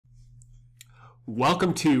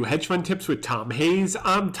Welcome to Hedge Fund Tips with Tom Hayes.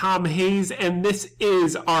 I'm Tom Hayes, and this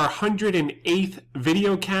is our 108th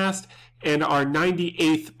VideoCast and our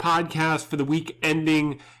 98th podcast for the week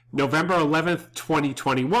ending November 11th,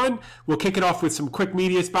 2021. We'll kick it off with some quick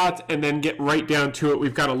media spots and then get right down to it.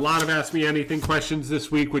 We've got a lot of Ask Me Anything questions this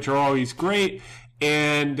week, which are always great,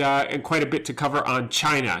 and quite a bit to cover on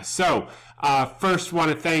China. So, first,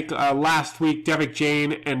 want to thank last week Devik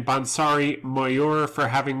Jain and Bansari Mayur for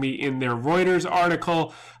having me in their Reuters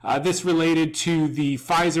article. This related to the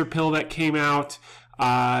Pfizer pill that came out, the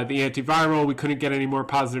antiviral. We couldn't get any more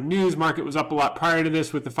positive news. Market was up a lot prior to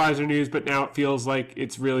this with the Pfizer news, but now it feels like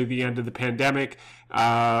it's really the end of the pandemic,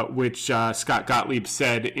 which Scott Gottlieb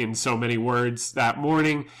said in so many words that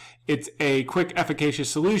morning. It's a quick, efficacious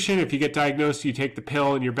solution. If you get diagnosed, you take the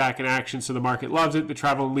pill and you're back in action. So the market loves it. The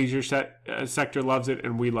travel and leisure sector loves it,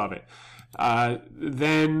 and we love it.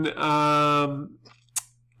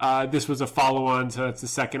 This was a follow-on, so that's the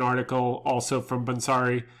second article, also from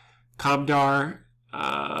Bansari Kamdar.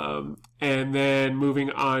 And then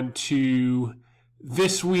moving on to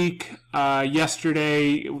this week,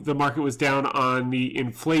 yesterday, the market was down on the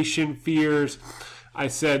inflation fears. I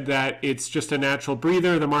said that it's just a natural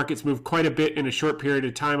breather. The market's moved quite a bit in a short period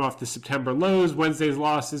of time off the September lows. Wednesday's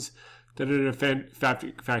losses,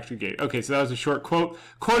 factory gate. Okay, so that was a short quote.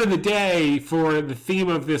 Quote of the day for the theme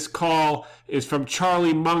of this call is from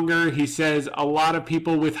Charlie Munger. He says, a lot of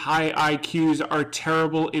people with high IQs are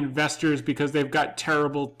terrible investors because they've got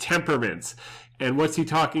terrible temperaments. And what's he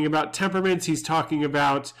talking about? Temperaments, he's talking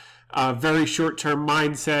about very short-term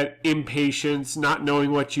mindset, impatience, not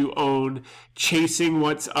knowing what you own, chasing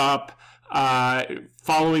what's up,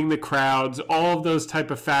 following the crowds, all of those type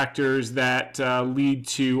of factors that lead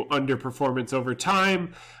to underperformance over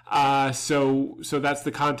time. So that's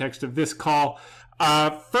the context of this call.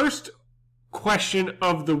 First question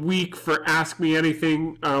of the week for Ask Me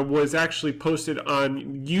Anything was actually posted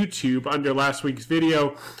on YouTube under last week's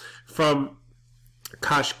video from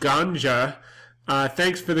Kashganja.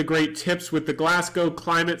 Thanks for the great tips with the Glasgow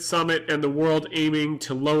Climate Summit and the world aiming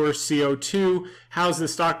to lower CO2. How's the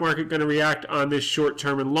stock market going to react on this short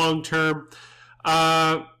term and long term?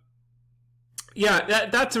 Yeah,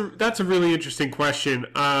 that's a really interesting question.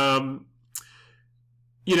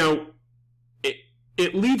 It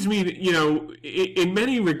leads me to, in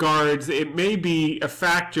many regards, it may be a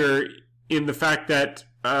factor in the fact that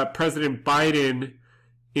President Biden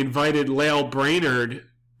invited Lael Brainerd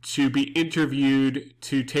to be interviewed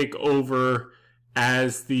to take over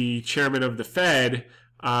as the chairman of the Fed.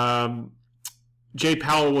 Jay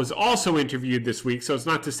Powell was also interviewed this week, so it's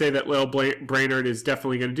not to say that Lael Brainerd is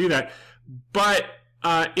definitely going to do that. But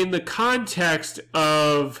in the context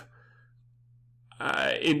of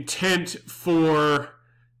intent for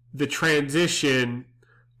the transition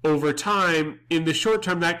over time, in the short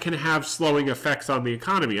term, that can have slowing effects on the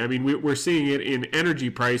economy. I mean, we're seeing it in energy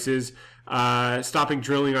prices. Stopping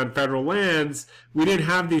drilling on federal lands, we didn't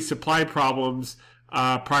have these supply problems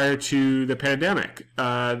prior to the pandemic.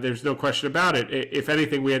 There's no question about it. If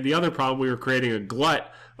anything, we had the other problem. We were creating a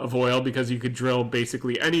glut of oil because you could drill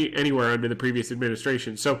basically anywhere under the previous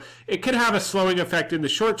administration. So it could have a slowing effect in the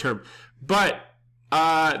short term. But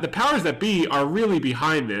the powers that be are really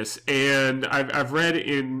behind this. And I've read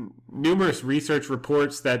in numerous research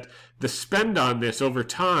reports that the spend on this over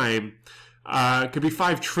time could be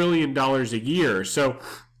 $5 trillion a year. So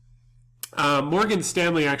Morgan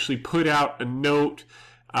Stanley actually put out a note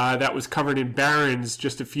that was covered in Barron's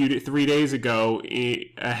just 3 days ago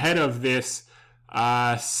ahead of this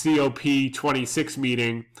COP26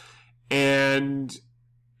 meeting. And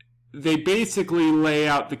they basically lay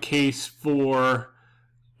out the case for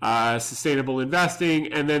sustainable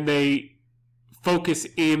investing, and then they focus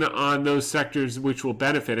in on those sectors which will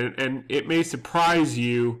benefit. And it may surprise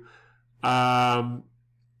you.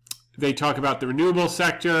 They talk about the renewable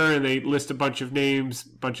sector, and they list a bunch of names, a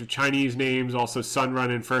bunch of Chinese names, also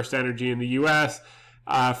Sunrun and First Energy in the U.S.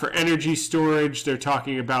 For energy storage, they're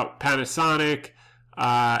talking about Panasonic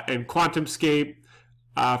and QuantumScape.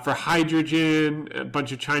 For hydrogen, a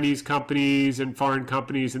bunch of Chinese companies and foreign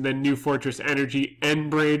companies, and then New Fortress Energy,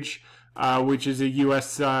 Enbridge, which is a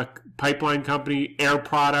U.S. pipeline company, Air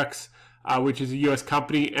Products, which is a U.S.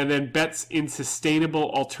 company, and then bets in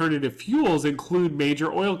sustainable alternative fuels include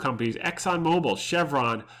major oil companies, ExxonMobil,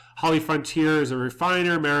 Chevron, HollyFrontier is a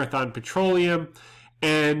refiner, Marathon Petroleum,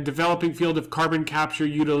 and developing field of carbon capture,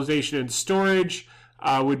 utilization, and storage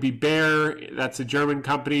would be Bayer, that's a German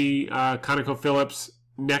company, ConocoPhillips,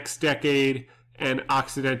 Next Decade, and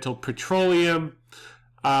Occidental Petroleum.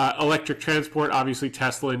 Electric transport, obviously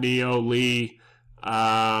Tesla, NIO, Lee,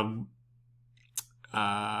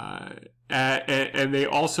 And they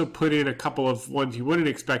also put in a couple of ones you wouldn't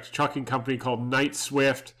expect, a trucking company called Knight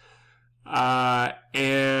Swift,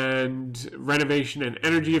 and renovation and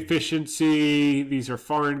energy efficiency. These are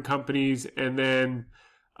foreign companies. And then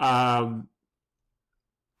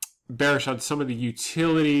bearish on some of the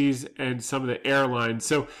utilities and some of the airlines.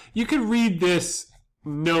 So you can read this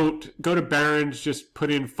note, go to Barron's, just put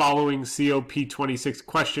in following COP26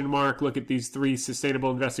 question mark, look at these 3 sustainable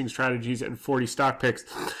investing strategies and 40 stock picks.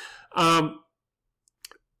 By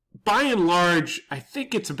and large, I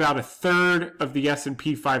think it's about a third of the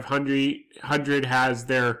S&P 500 has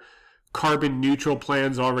their carbon neutral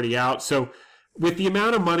plans already out. So with the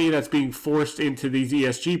amount of money that's being forced into these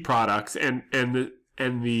ESG products, and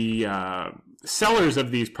the sellers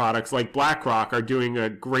of these products like BlackRock are doing a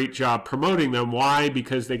great job promoting them. Why?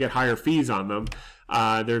 Because they get higher fees on them.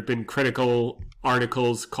 There have been critical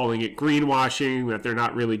articles calling it greenwashing, that they're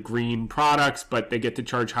not really green products, but they get to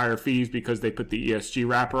charge higher fees because they put the ESG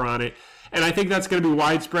wrapper on it. And I think that's going to be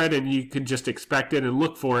widespread, and you can just expect it and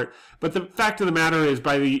look for it. But the fact of the matter is,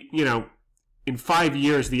 in 5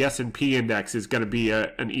 years, the S&P index is going to be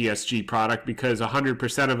an ESG product, because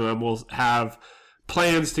 100% of them will have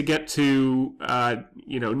plans to get to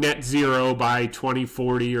net zero by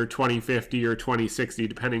 2040 or 2050 or 2060,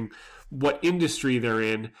 depending what industry they're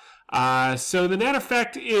in. So the net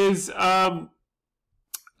effect is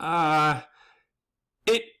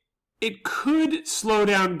it could slow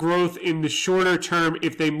down growth in the shorter term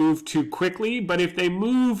if they move too quickly, but if they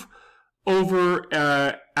move over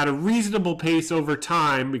at a reasonable pace over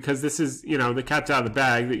time, because this is, the cat's out of the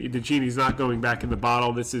bag, the genie's not going back in the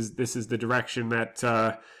bottle. This is the direction that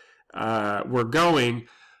we're going.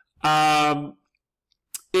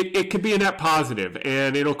 It could be a net positive,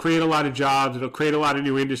 and it'll create a lot of jobs. It'll create a lot of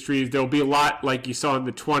new industries. There'll be a lot, like you saw in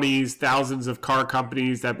the 20s, thousands of car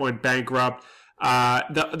companies that went bankrupt.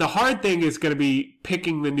 The hard thing is going to be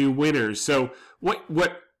picking the new winners. So what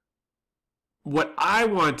I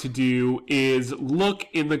want to do is look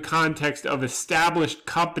in the context of established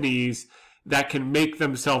companies that can make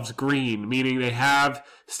themselves green, meaning they have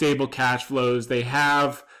stable cash flows, they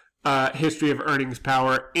have history of earnings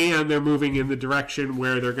power, and they're moving in the direction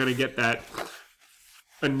where they're going to get that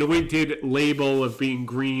anointed label of being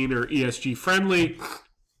green or ESG friendly.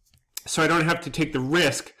 So I don't have to take the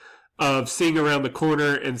risk of seeing around the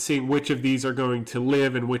corner and seeing which of these are going to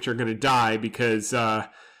live and which are going to die, because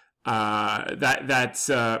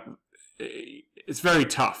it's very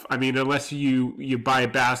tough. I mean, unless you buy a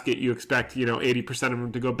basket, you expect 80% of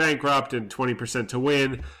them to go bankrupt and 20% to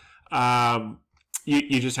win.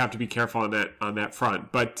 You just have to be careful on that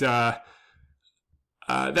front. But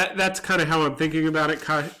that's kind of how I'm thinking about it,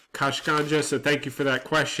 Kashganja. So thank you for that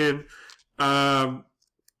question. Ben,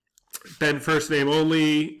 first name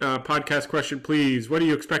only. Podcast question, please. What do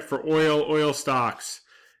you expect for oil stocks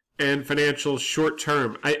and financials short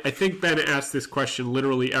term? I think Ben asked this question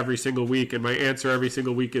literally every single week, and my answer every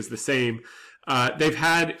single week is the same. They've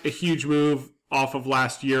had a huge move off of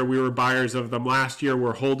last year. We were buyers of them last year.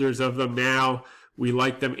 We're holders of them now. We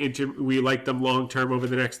like them long term over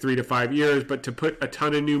the next 3 to 5 years. But to put a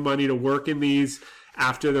ton of new money to work in these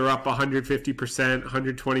after they're up 150%,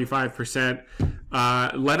 125%,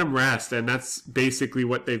 let them rest. And that's basically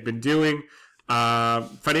what they've been doing.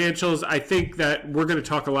 Financials, I think that we're going to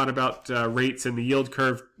talk a lot about rates and the yield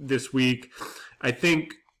curve this week. I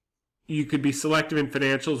think you could be selective in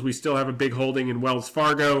financials. We still have a big holding in Wells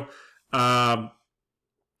Fargo. I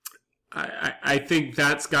think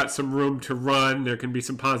that's got some room to run. There can be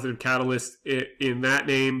some positive catalysts in that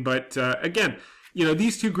name. But again,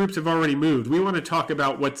 these two groups have already moved. We want to talk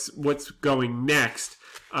about what's going next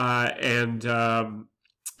and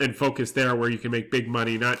focus there where you can make big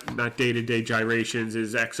money, not day-to-day gyrations.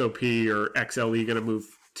 Is XOP or XLE going to move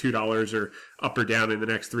 $2 or up or down in the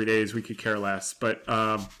next 3 days? We could care less. But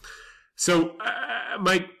so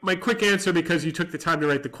my quick answer, because you took the time to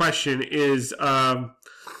write the question, is I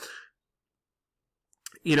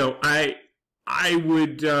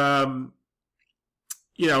would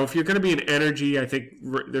if you're going to be in energy, I think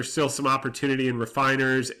there's still some opportunity in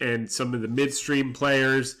refiners and some of the midstream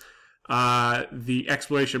players. The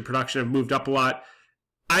exploration and production have moved up a lot.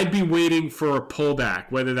 I'd be waiting for a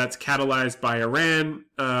pullback, whether that's catalyzed by Iran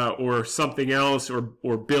or something else,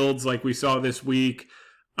 or builds like we saw this week.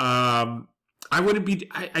 I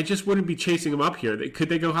just wouldn't be chasing them up here. Could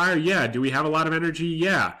they go higher? Yeah. Do we have a lot of energy?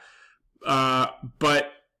 Yeah.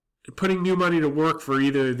 But putting new money to work for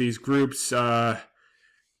either of these groups, there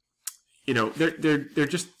are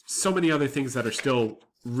just so many other things that are still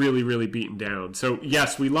really, really beaten down. So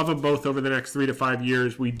yes, we love them both over the next 3 to 5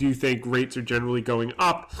 years. We do think rates are generally going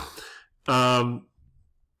up.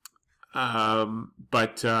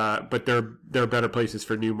 but there are better places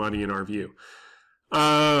for new money in our view.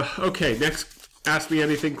 Okay, next Ask Me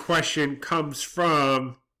Anything question comes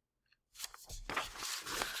from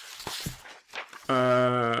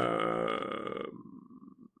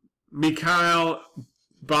Mikhail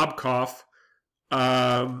Bobkov.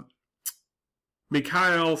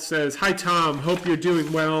 Mikhail says, "Hi Tom, hope you're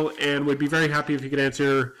doing well and would be very happy if you could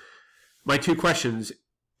answer my two questions.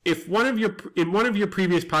 In one of your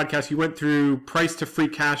previous podcasts, you went through price to free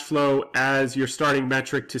cash flow as your starting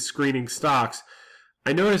metric to screening stocks.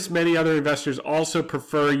 I noticed many other investors also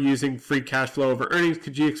prefer using free cash flow over earnings.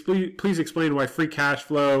 Could you please explain why free cash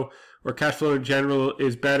flow or cash flow in general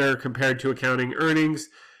is better compared to accounting earnings?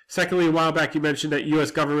 Secondly, a while back you mentioned that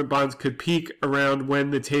U.S. government bonds could peak around when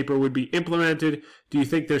the taper would be implemented. Do you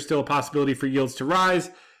think there's still a possibility for yields to rise?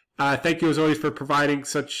 Thank you as always for providing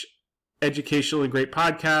such educational and great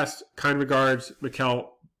podcast. Kind regards,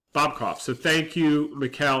 Mikhail Bobkov." So thank you,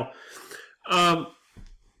 Mikhail.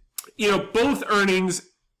 Both earnings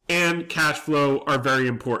and cash flow are very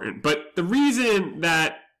important. But the reason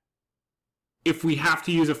that if we have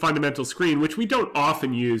to use a fundamental screen, which we don't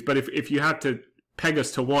often use, but if you have to peg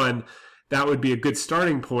us to one, that would be a good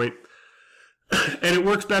starting point. And it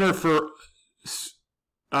works better for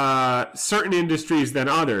certain industries than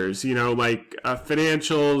others. Like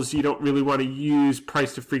financials, you don't really want to use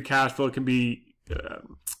price to free cash flow. It can be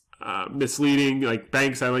misleading. Like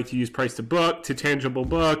banks, I like to use price to book, to tangible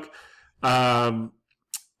book.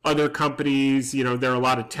 Other companies, there are a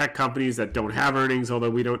lot of tech companies that don't have earnings,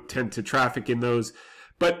 although we don't tend to traffic in those.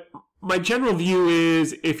 But my general view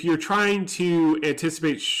is if you're trying to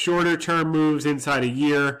anticipate shorter term moves inside a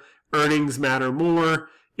year, earnings matter more.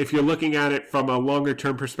 If you're looking at it from a longer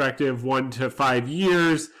term perspective, 1 to 5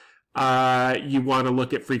 years, you want to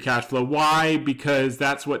look at free cash flow. Why? Because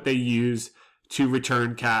that's what they use to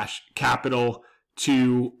return capital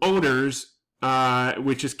to owners,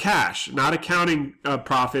 which is cash, not accounting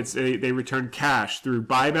profits. They return cash through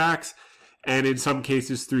buybacks and in some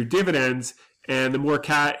cases through dividends. And the more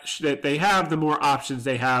cash that they have, the more options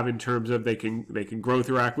they have in terms of they can grow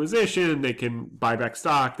through acquisition, they can buy back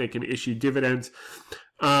stock, they can issue dividends.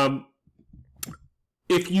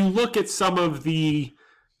 If you look at some of the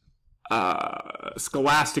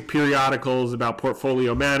scholastic periodicals about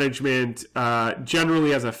portfolio management,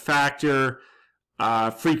 generally as a factor,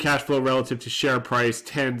 free cash flow relative to share price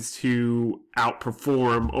tends to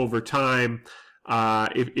outperform over time.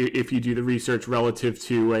 If you do the research relative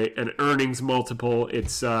to an earnings multiple,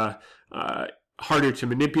 it's harder to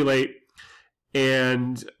manipulate.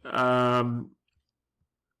 And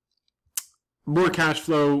more cash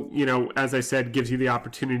flow, as I said, gives you the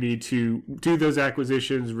opportunity to do those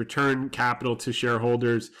acquisitions, return capital to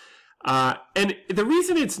shareholders. And the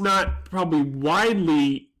reason it's not probably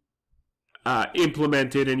widely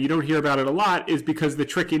implemented, and you don't hear about it a lot, is because the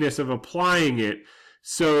trickiness of applying it.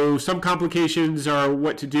 So some complications are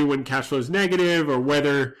what to do when cash flow is negative, or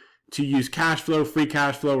whether to use cash flow, free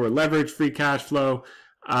cash flow, or leverage free cash flow.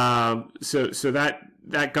 So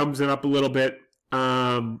that gums it up a little bit.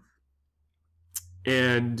 So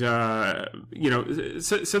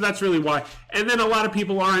that's really why. And then a lot of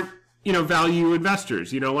people aren't, value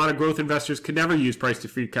investors. A lot of growth investors can never use price to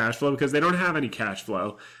free cash flow because they don't have any cash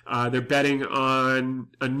flow. They're betting on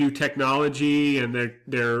a new technology, and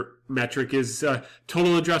their metric is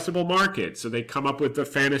total addressable market. So they come up with a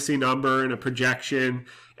fantasy number and a projection,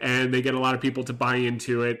 and they get a lot of people to buy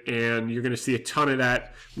into it. And you're going to see a ton of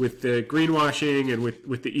that with the greenwashing and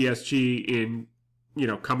with the ESG in,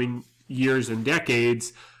 coming years and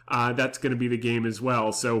decades. That's going to be the game as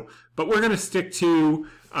well. So, but we're going to stick to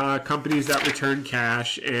companies that return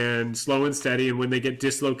cash, and slow and steady. And when they get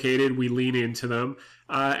dislocated, we lean into them.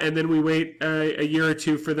 And then we wait a year or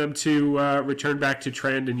two for them to return back to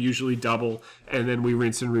trend, and usually double. And then we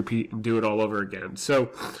rinse and repeat and do it all over again. So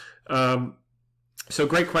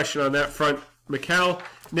great question on that front, Mikhail.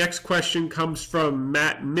 Next question comes from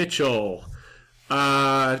Matt Mitchell.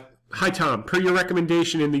 Hi, Tom. Per your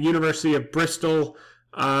recommendation in the University of Bristol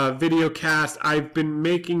VideoCast, I've been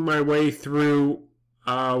making my way through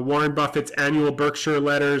Warren Buffett's annual Berkshire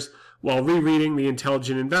letters while rereading The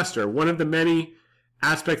Intelligent Investor. One of the many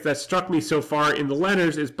aspects that struck me so far in the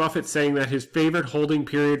letters is Buffett saying that his favorite holding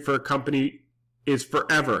period for a company is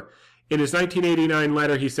forever. In his 1989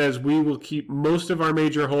 letter, he says, "We will keep most of our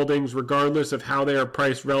major holdings regardless of how they are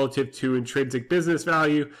priced relative to intrinsic business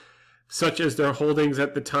value, such as their holdings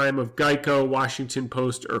at the time of Geico, Washington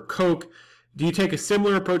Post, or Coke. Do you take a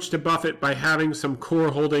similar approach to Buffett by having some core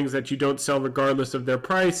holdings that you don't sell regardless of their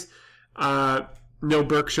price?" No,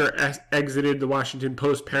 Berkshire exited the Washington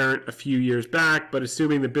Post parent a few years back, but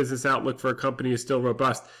assuming the business outlook for a company is still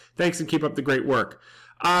robust. Thanks and keep up the great work.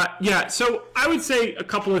 Yeah, so I would say a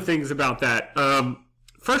couple of things about that.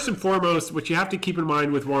 First and foremost, what you have to keep in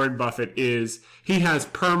mind with Warren Buffett is he has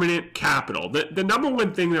permanent capital. The number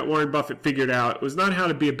one thing that Warren Buffett figured out was not how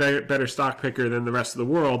to be a better stock picker than the rest of the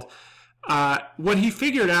world. What he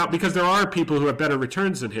figured out, because there are people who have better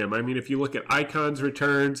returns than him. I mean, if you look at Icon's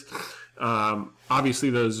returns,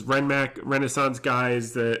 obviously those Renmac Renaissance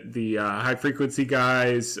guys, the high frequency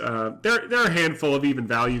guys, there are a handful of even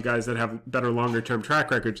value guys that have better longer term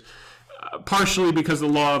track records. Partially because the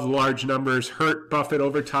law of large numbers hurt Buffett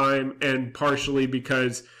over time, and partially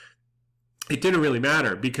because it didn't really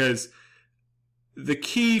matter, because the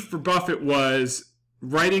key for Buffett was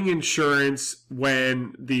writing insurance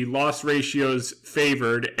when the loss ratios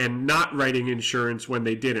favored and not writing insurance when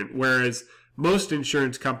they didn't. Whereas most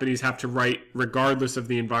insurance companies have to write regardless of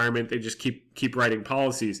the environment. They just keep writing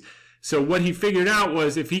policies. So what he figured out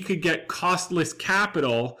was if he could get costless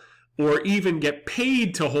capital or even get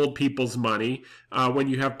paid to hold people's money when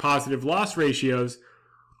you have positive loss ratios,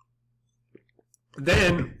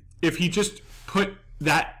 then if he just put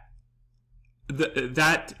that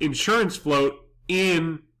insurance float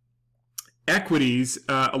in equities,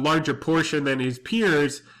 a larger portion than his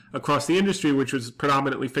peers across the industry, which was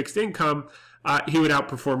predominantly fixed income, he would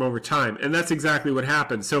outperform over time. And that's exactly what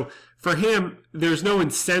happened. So for him, there's no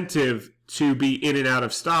incentive to be in and out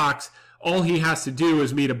of stocks. All he has to do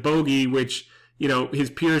is meet a bogey, which,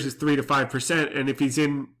 his peers is 3 to 5%. And if he's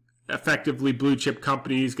in effectively blue chip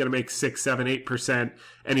company, he's going to make 6, 7, 8%,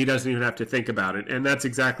 and he doesn't even have to think about it. And that's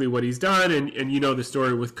exactly what he's done. And you know the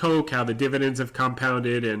story with Coke, how the dividends have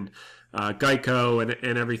compounded, and Geico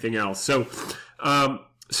and everything else. So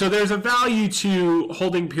there's a value to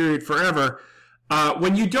holding period forever.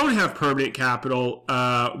 When you don't have permanent capital,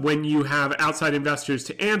 when you have outside investors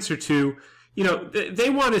to answer to, they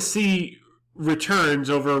want to see returns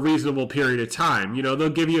over a reasonable period of time. They'll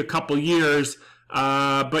give you a couple years,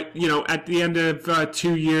 but at the end of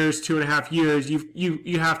 2 years, 2.5 years,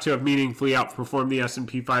 you have to have meaningfully outperformed the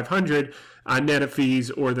S&P 500 net of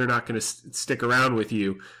fees, or they're not going to stick around with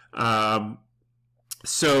you.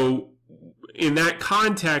 So in that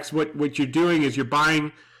context, what you're doing is you're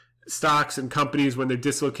buying stocks and companies when they're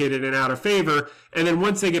dislocated and out of favor, and then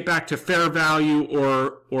once they get back to fair value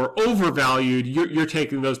or overvalued, you're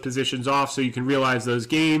taking those positions off so you can realize those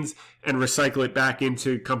gains and recycle it back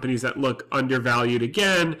into companies that look undervalued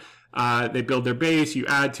again. They build their base, you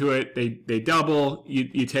add to it, they double,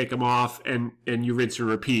 you take them off, and you rinse and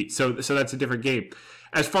repeat. So that's a different game.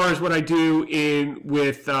 As far as what I do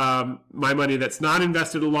with my money that's not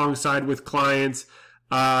invested alongside with clients,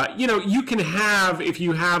 you can have, if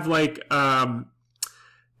you have the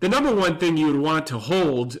number one thing you would want to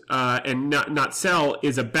hold and not sell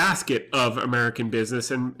is a basket of American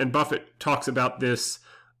business. And Buffett talks about this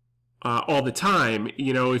all the time.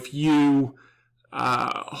 If you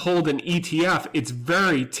hold an ETF, it's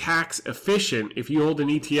very tax efficient. If you hold an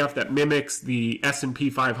ETF that mimics the S&P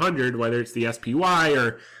 500, whether it's the SPY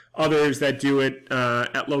or others that do it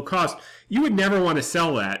at low cost, you would never want to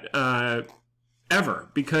sell that ever,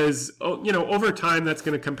 because over time that's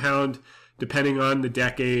going to compound depending on the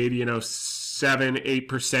decade, 7,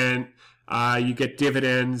 8%. You get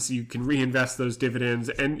dividends, you can reinvest those dividends,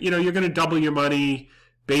 and you're going to double your money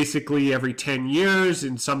basically every 10 years.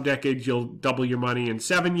 In some decades you'll double your money in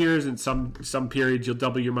 7 years, in some periods you'll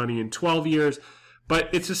double your money in 12 years. But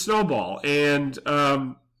it's a snowball, and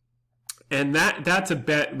that's a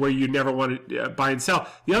bet where you never want to buy and sell.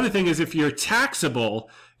 The other thing is, if you're taxable,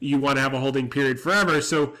 you want to have a holding period forever.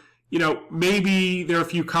 So, maybe there are a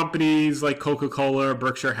few companies like Coca-Cola or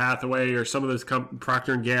Berkshire Hathaway or some of those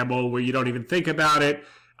Procter & Gamble where you don't even think about it,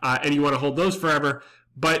 and you want to hold those forever.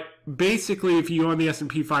 But basically, if you own the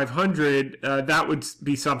S&P 500, that would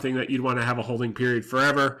be something that you'd want to have a holding period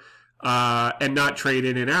forever and not trade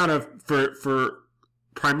in and out of for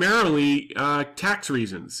primarily tax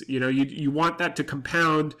reasons. You want that to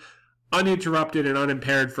compound uninterrupted and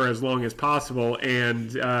unimpaired for as long as possible,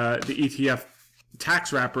 and the ETF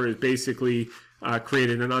tax wrapper has basically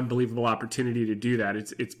created an unbelievable opportunity to do that.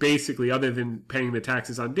 It's basically, other than paying the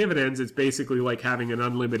taxes on dividends, it's basically like having an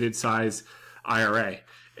unlimited size IRA.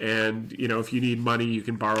 And if you need money, you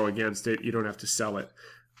can borrow against it. You don't have to sell it.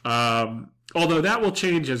 Although that will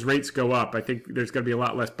change as rates go up. I think there's going to be a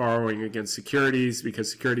lot less borrowing against securities,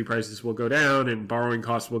 because security prices will go down and borrowing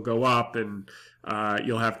costs will go up, and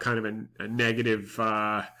you'll have kind of a negative,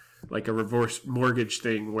 like a reverse mortgage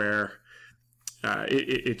thing where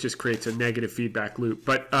it just creates a negative feedback loop.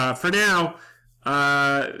 But for now,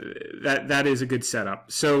 that is a good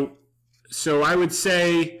setup. So I would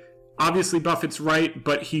say, obviously Buffett's right,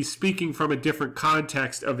 but he's speaking from a different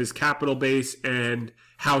context of his capital base and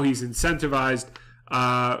how he's incentivized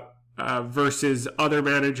versus other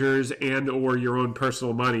managers and or your own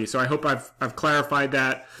personal money. So I hope I've clarified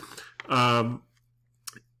that.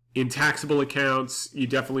 In taxable accounts, you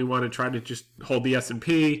definitely want to try to just hold the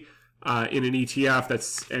S&P in an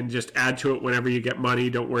ETF and just add to it whenever you get money.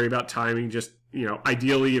 Don't worry about timing. Just,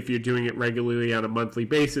 ideally, if you're doing it regularly on a monthly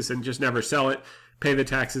basis, and just never sell it, pay the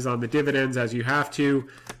taxes on the dividends as you have to,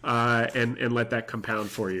 and let that compound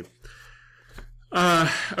for you.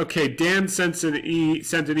 Okay, Dan sent an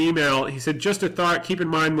email. He said, just a thought, keep in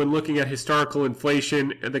mind when looking at historical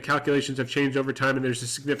inflation, the calculations have changed over time and there's a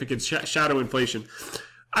significant shadow inflation.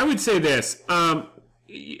 I would say this, and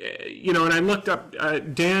I looked up,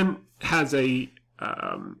 Dan has number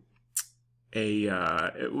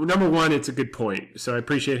one, it's a good point, so I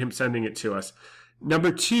appreciate him sending it to us.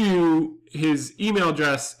 Number two, his email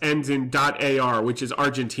address ends in .ar, which is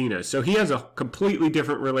Argentina. So he has a completely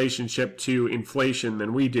different relationship to inflation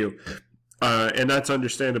than we do, and that's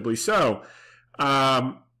understandably so.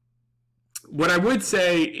 What I would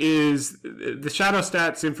say is the shadow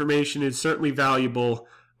stats information is certainly valuable,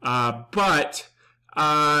 but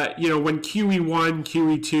when QE1,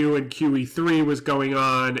 QE2, and QE3 was going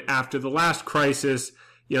on after the last crisis,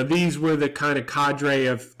 these were the kind of cadre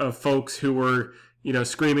of folks who were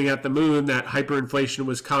screaming at the moon that hyperinflation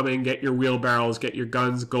was coming, get your wheelbarrows, get your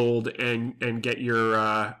guns, gold, and get your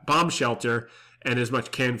bomb shelter and as much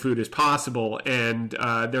canned food as possible. And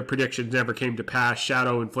their predictions never came to pass,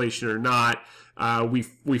 shadow inflation or not.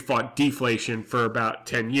 We fought deflation for about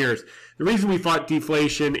 10 years. The reason we fought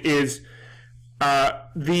deflation is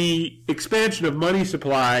the expansion of money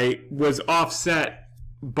supply was offset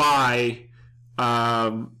by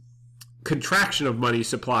contraction of money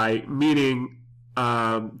supply, meaning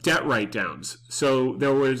debt write-downs. So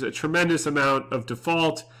there was a tremendous amount of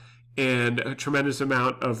default and a tremendous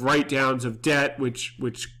amount of write-downs of debt, which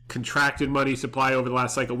contracted money supply over the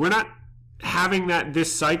last cycle. We're not having that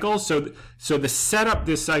this cycle, so the setup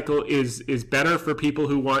this cycle is better for people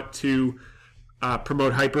who want to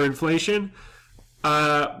promote hyperinflation.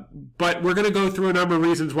 But we're going to go through a number of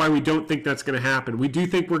reasons why we don't think that's going to happen. We do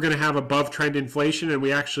think we're going to have above-trend inflation, and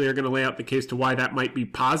we actually are going to lay out the case to why that might be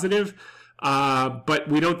positive. But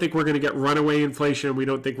we don't think we're going to get runaway inflation. We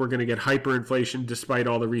don't think we're going to get hyperinflation despite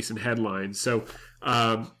all the recent headlines. So,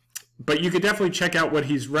 but you could definitely check out what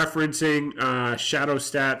he's referencing.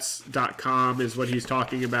 Shadowstats.com is what he's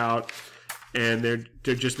talking about. And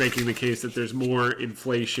they're just making the case that there's more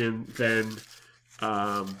inflation than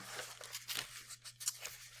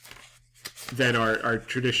our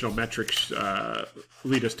traditional metrics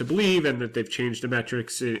lead us to believe, and that they've changed the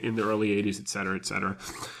metrics in the early 80s, et cetera, et cetera.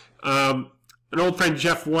 An old friend,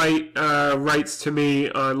 Jeff White, writes to me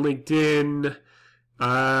on LinkedIn,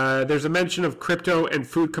 there's a mention of crypto and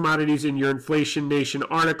food commodities in your Inflation Nation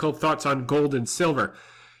article. Thoughts on gold and silver?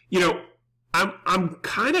 I'm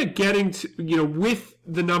kind of getting to, with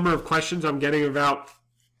the number of questions I'm getting about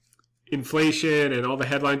inflation and all the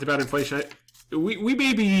headlines about inflation, we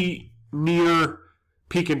may be near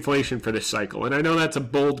peak inflation for this cycle. And I know that's a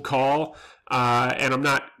bold call, and I'm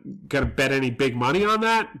not going to bet any big money on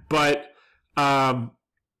that. But I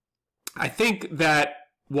think that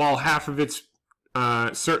while half of it's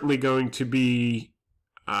certainly going to be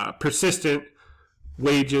persistent,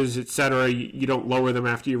 wages, etc., you don't lower them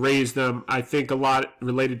after you raise them. I think a lot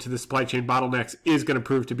related to the supply chain bottlenecks is going to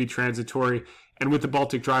prove to be transitory. And with the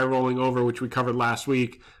Baltic Dry rolling over, which we covered last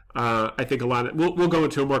week, I think a lot of, we'll go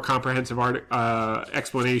into a more comprehensive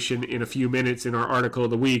explanation in a few minutes in our article of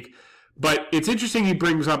the week. But it's interesting he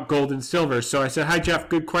brings up gold and silver. So I said, hi, Jeff,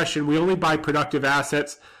 good question. We only buy productive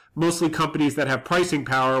assets, mostly companies that have pricing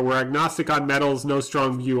power. We're agnostic on metals, no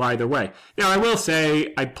strong view either way. Now, I will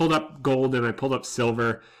say I pulled up gold and I pulled up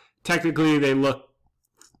silver. Technically, they look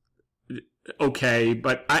okay,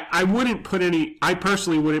 but I wouldn't put any, I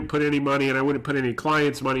personally wouldn't put any money, and I wouldn't put any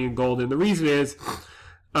clients' money in gold. And the reason is,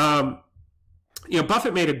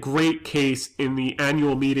 Buffett made a great case in the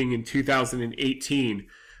annual meeting in 2018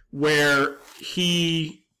 where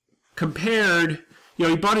he compared,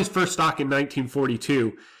 he bought his first stock in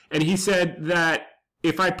 1942, and he said that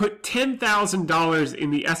if I put $10,000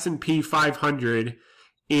 in the S&P 500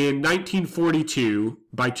 in 1942,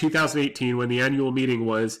 by 2018, when the annual meeting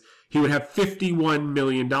was, he would have $51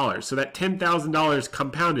 million. So that $10,000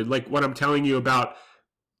 compounded, like what I'm telling you about,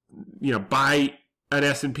 buy an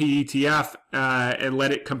S&P ETF and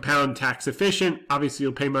let it compound tax efficient. Obviously,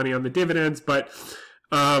 you'll pay money on the dividends, but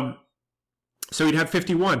So he'd have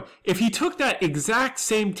 51. If he took that exact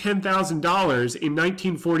same $10,000 in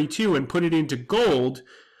 1942 and put it into gold,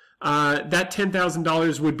 that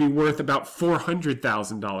 $10,000 would be worth about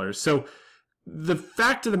 $400,000. So the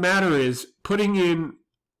fact of the matter is, putting in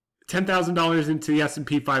 $10,000 into the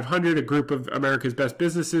S&P 500, a group of America's best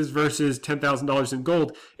businesses, versus $10,000 in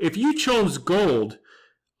gold. If you chose gold,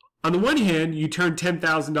 on the one hand, you turned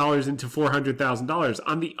 $10,000 into $400,000.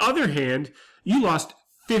 On the other hand, you lost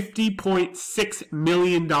 $50.6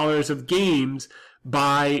 million of gains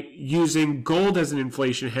by using gold as an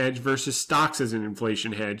inflation hedge versus stocks as an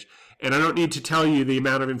inflation hedge. And I don't need to tell you the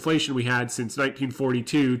amount of inflation we had since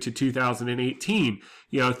 1942 to 2018.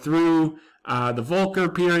 Through the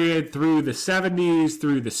Volcker period, through the 70s,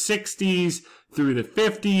 through the 60s, through the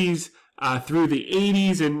 50s, through the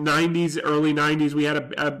 80s and 90s, early 90s, we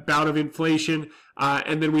had a bout of inflation.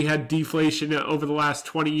 And then we had deflation over the last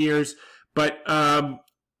 20 years. But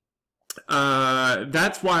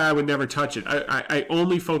that's why I would never touch it. I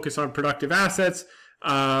only focus on productive assets.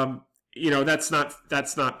 That's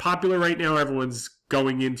not popular right now. Everyone's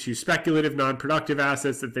going into speculative, non-productive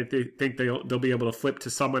assets that they think they'll be able to flip to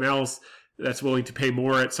someone else that's willing to pay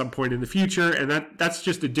more at some point in the future, and that's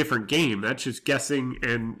just a different game. That's just guessing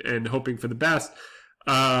and hoping for the best.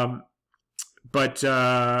 So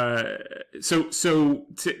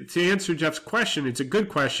to answer Jeff's question, it's a good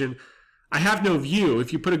question. I have no view.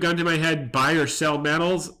 If you put a gun to my head, buy or sell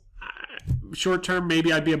metals, short term,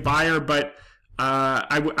 maybe I'd be a buyer, but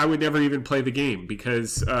I would never even play the game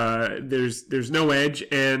because there's no edge,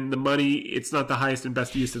 and the money, it's not the highest and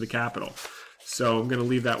best use of the capital. So I'm going to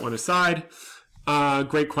leave that one aside.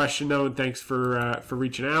 Great question, though, and thanks for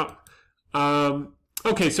reaching out.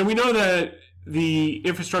 Okay, so we know that the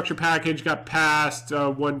infrastructure package got passed,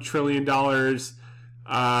 $1 trillion.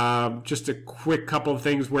 Just a quick couple of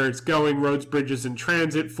things where it's going: roads, bridges, and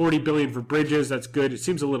transit. $40 billion for bridges. That's good. It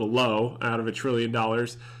seems a little low out of $1 trillion.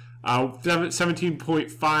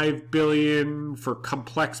 $17.5 billion for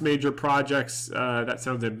complex major projects. That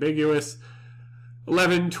sounds ambiguous.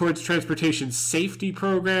 11 towards transportation safety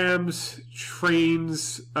programs,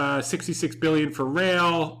 trains. $66 billion for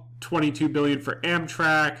rail. $22 billion for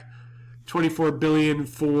Amtrak. $24 billion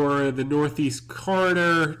for the Northeast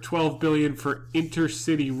Corridor, $12 billion for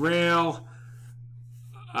intercity rail,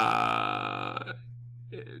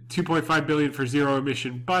 $2.5 billion for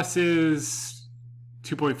zero-emission buses,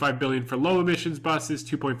 $2.5 billion for low-emissions buses,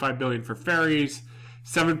 $2.5 billion for ferries,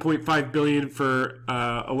 $7.5 billion for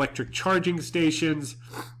electric charging stations.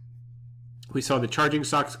 We saw the charging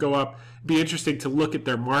stocks go up. It'd be interesting to look at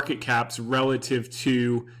their market caps relative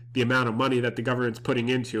to the amount of money that the government's putting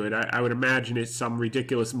into it. I would imagine it's some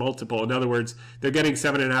ridiculous multiple. In other words, they're getting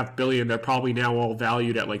 $7.5 billion. They're probably now all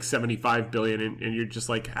valued at like $75 billion, and you're just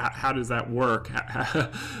like, how does that work?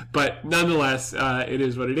 But nonetheless, it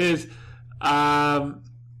is what it is.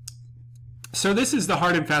 So this is the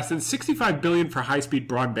hard and fast, and $65 billion for high-speed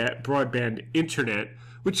broadband internet,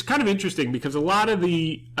 which is kind of interesting because a lot of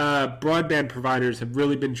the broadband providers have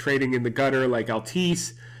really been trading in the gutter, like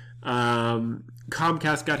Altice.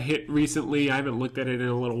 Comcast got hit recently. I haven't looked at it in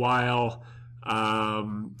a little while.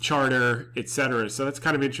 Charter, etc. So that's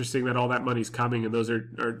kind of interesting that all that money's coming, and those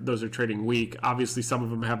are trading weak. Obviously, some of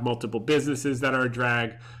them have multiple businesses that are a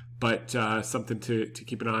drag, but something to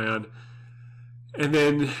keep an eye on. And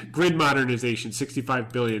then grid modernization,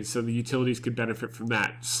 $65 billion, so the utilities could benefit from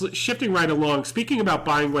that. Shifting right along, speaking about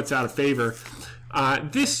buying what's out of favor,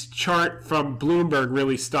 this chart from Bloomberg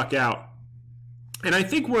really stuck out. And I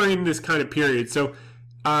think we're in this kind of period. So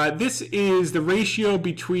this is the ratio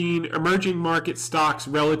between emerging market stocks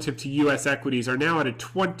relative to U.S. equities are now at a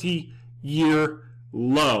 20-year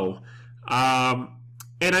low.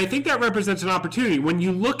 And I think that represents an opportunity. When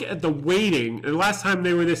you look at the weighting, the last time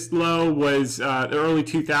they were this low was the early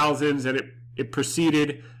 2000s, and it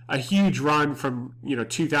preceded a huge run from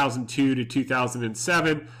 2002 to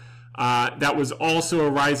 2007. That was also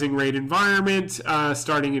a rising rate environment.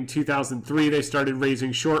 Starting in 2003, they started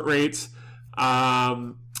raising short rates.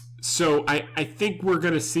 So I think we're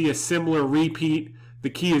going to see a similar repeat.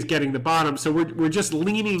 The key is getting the bottom. So we're just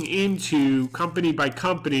leaning into company by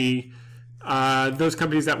company, those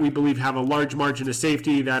companies that we believe have a large margin of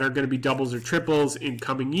safety that are going to be doubles or triples in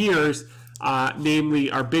coming years. Namely,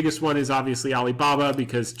 our biggest one is obviously Alibaba,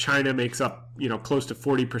 because China makes up close to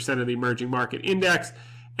 40% of the emerging market index.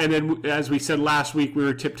 And then, as we said last week, we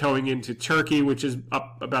were tiptoeing into Turkey, which is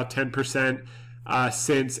up about 10%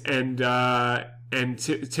 since, and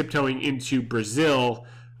tiptoeing into Brazil.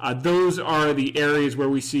 Those are the areas where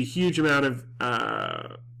we see a huge amount of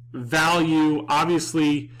value.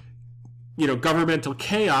 Obviously, governmental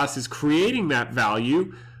chaos is creating that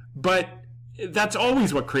value, but that's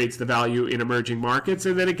always what creates the value in emerging markets,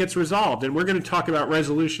 and then it gets resolved. And we're going to talk about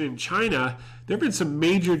resolution in China. There have been some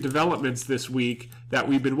major developments this week that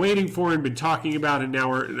we've been waiting for and been talking about, and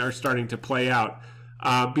now are starting to play out.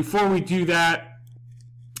 Before we do that,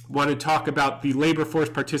 I want to talk about the labor force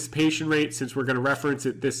participation rate, since we're going to reference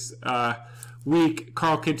it this week.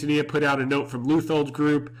 Carl Quintanilla put out a note from Luthold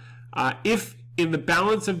Group. If in the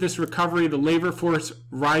balance of this recovery, the labor force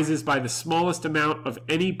rises by the smallest amount of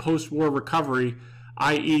any post-war recovery,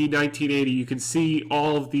 i.e. 1980. You can see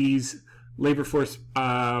all of these labor force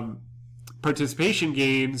participation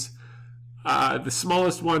gains. The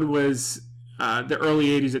smallest one was the early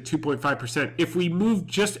 80s at 2.5%. If we move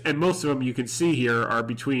just, and most of them you can see here are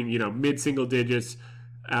between mid-single digits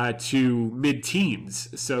to mid-teens.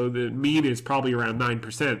 So the mean is probably around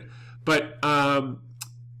 9%. But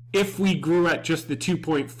if we grew at just the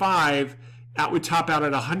 2.5, that would top out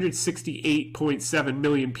at 168.7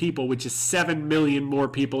 million people, which is 7 million more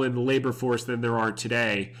people in the labor force than there are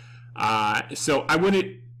today. So I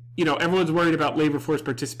wouldn't, everyone's worried about labor force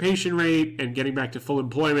participation rate and getting back to full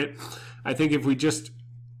employment. I think if we just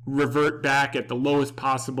revert back at the lowest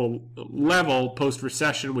possible level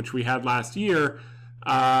post-recession, which we had last year,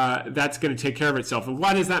 that's going to take care of itself. And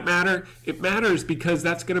why does that matter? It matters because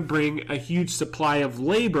that's going to bring a huge supply of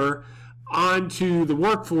labor onto the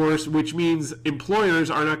workforce, which means employers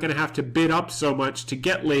are not going to have to bid up so much to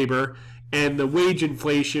get labor, and the wage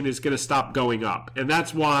inflation is going to stop going up. And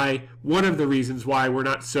that's why, one of the reasons why we're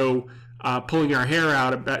not so pulling our hair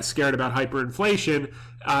out, scared about hyperinflation,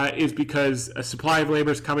 is because a supply of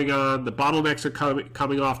labor is coming on, the bottlenecks are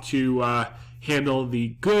coming off to handle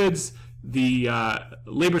the goods, the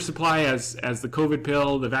labor supply as the COVID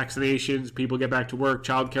pill, the vaccinations, people get back to work,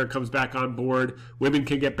 childcare comes back on board, women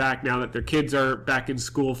can get back now that their kids are back in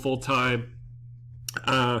school full time,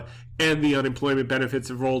 and the unemployment benefits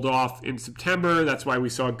have rolled off in September. That's why we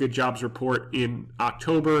saw a good jobs report in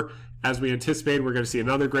October. As we anticipated, we're going to see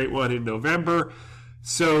another great one in November.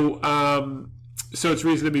 So it's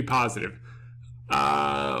reason to be positive.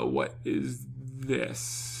 What is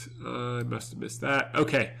this? I must have missed that.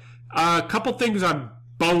 Okay. A couple things on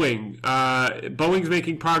Boeing. Boeing's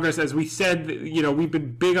making progress. As we said, we've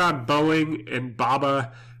been big on Boeing and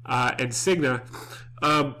BABA and Cigna.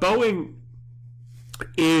 Boeing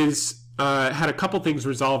is had a couple things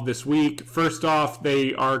resolved this week. First off,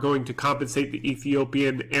 they are going to compensate the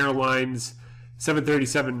Ethiopian Airlines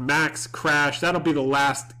 737 MAX crash. That'll be the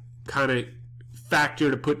last kind of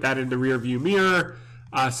factor to put that in the rearview mirror.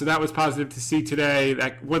 So that was positive to see today.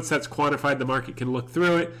 That once that's quantified, the market can look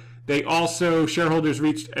through it. They also, shareholders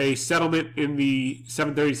reached a settlement in the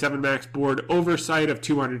 737 MAX board oversight of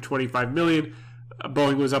 $225 million.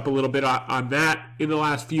 Boeing was up a little bit on that in the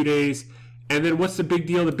last few days. And then what's the big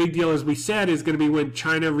deal? The big deal, as we said, is going to be when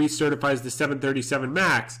China recertifies the 737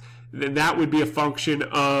 MAX. Then that would be a function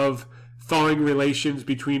of thawing relations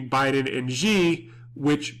between Biden and Xi,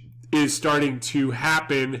 which is starting to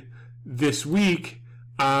happen this week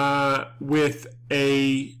with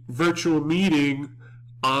a virtual meeting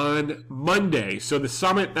on Monday. So the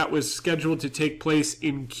summit that was scheduled to take place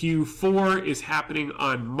in Q4 is happening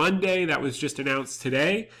on Monday. That was just announced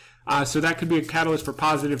today. So that could be a catalyst for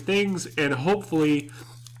positive things. And hopefully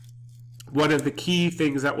one of the key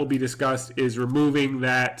things that will be discussed is removing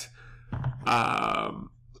that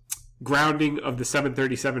grounding of the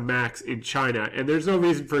 737 MAX in China. And there's no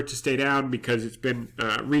reason for it to stay down because it's been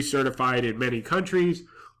recertified in many countries.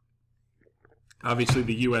 Obviously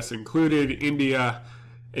the US included, India,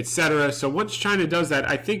 etc. So once China does that,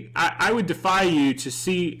 I think I would defy you to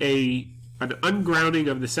see an ungrounding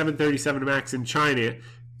of the 737 MAX in China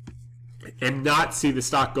and not see the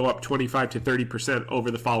stock go up 25 to 30% over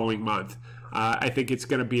the following month. I think it's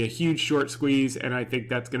going to be a huge short squeeze, and I think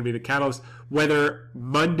that's going to be the catalyst. Whether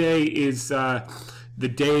Monday is the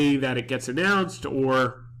day that it gets announced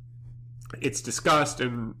or it's discussed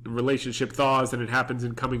and the relationship thaws and it happens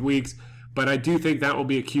in coming weeks, but I do think that will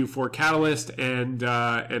be a Q4 catalyst, and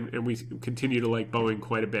we continue to like Boeing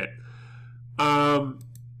quite a bit.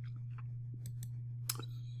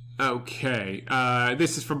 Okay,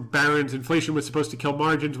 this is from Barron's. Inflation was supposed to kill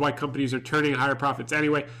margins. Why companies are turning higher profits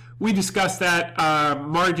anyway? We discussed that.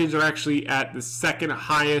 Margins are actually at the second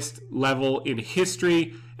highest level in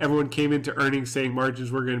history. Everyone came into earnings saying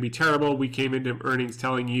margins were going to be terrible. We came into earnings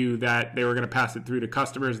telling you that they were going to pass it through to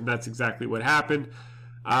customers, and that's exactly what happened.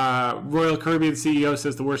 Royal Caribbean CEO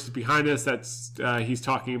says the worst is behind us. That's he's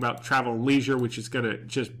talking about travel and leisure, which is going to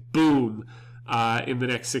just boom in the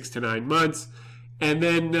next 6 to 9 months. And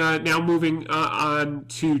then now moving on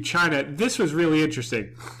to China. This was really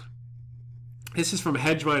interesting. This is from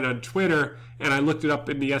Hedge Fund on Twitter, and I looked it up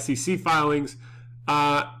in the SEC filings.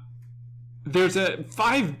 There's a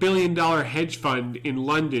 $5 billion hedge fund in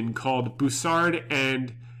London called Boussard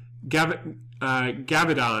and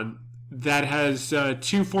Gavadon that has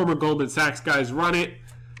two former Goldman Sachs guys run it.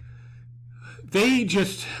 They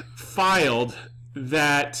just filed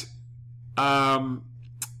that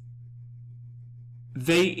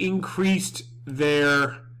they increased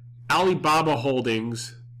their Alibaba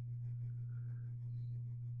holdings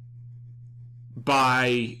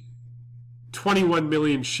by 21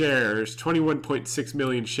 million shares, 21.6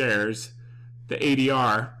 million shares, the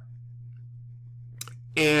ADR.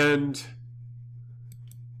 And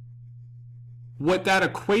what that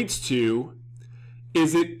equates to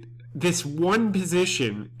is that this one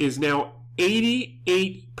position is now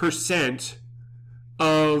 88%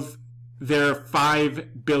 of their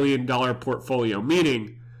 $5 billion portfolio,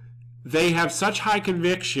 meaning they have such high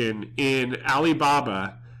conviction in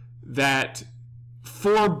Alibaba that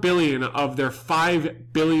 $4 billion of their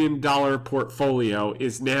 $5 billion portfolio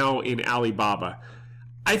is now in Alibaba.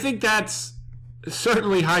 I think that's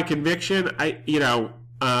certainly high conviction.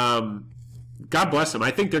 God bless them.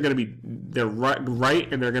 I think they're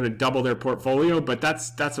right, and they're going to double their portfolio. But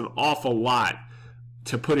that's an awful lot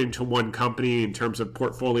to put into one company in terms of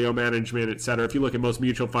portfolio management, et cetera. If you look at most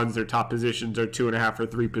mutual funds, their top positions are 2.5 or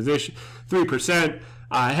 3%.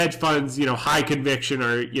 Hedge funds, high conviction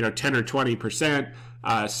are 10 or 20%.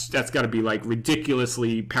 That's got to be like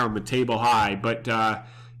ridiculously pound the table high. But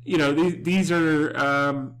these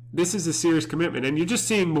are this is a serious commitment, and you're just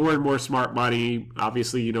seeing more and more smart money.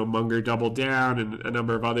 Obviously, Munger doubled down, and a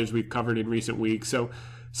number of others we've covered in recent weeks. So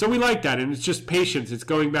we like that, and it's just patience. It's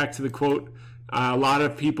going back to the quote. A lot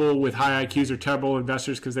of people with high IQs are terrible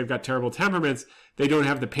investors because they've got terrible temperaments. They don't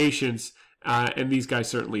have the patience, and these guys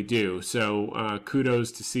certainly do. So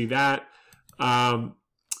kudos to see that.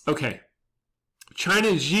 Okay.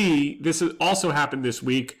 China Xi, this has also happened this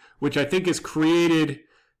week, which I think has created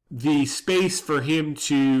the space for him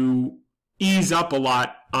to ease up a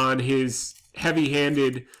lot on his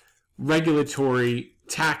heavy-handed regulatory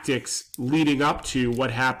tactics leading up to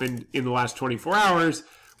what happened in the last 24 hours,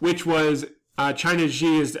 which was China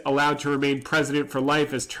Xi is allowed to remain president for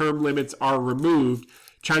life as term limits are removed.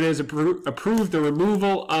 China has approved the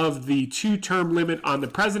removal of the 2-term limit on the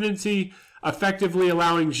presidency, effectively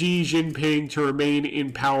allowing Xi Jinping to remain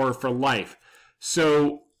in power for life.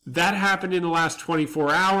 So that happened in the last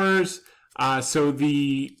 24 hours. So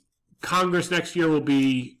the Congress next year will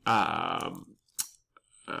be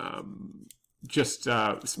just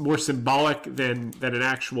more symbolic than an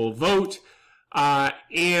actual vote.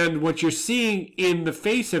 And what you're seeing in the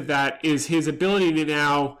face of that is his ability to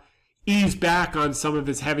now ease back on some of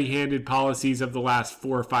his heavy-handed policies of the last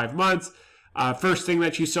 4 or 5 months. First thing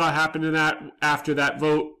that you saw happen to that after that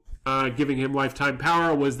vote, giving him lifetime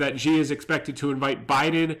power, was that Xi is expected to invite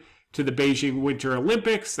Biden to the Beijing Winter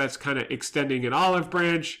Olympics. That's kind of extending an olive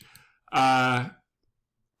branch.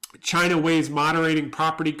 China weighs moderating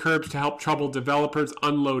property curbs to help troubled developers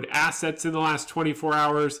unload assets in the last 24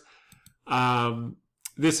 hours.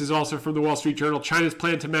 This is also from the Wall Street Journal. China's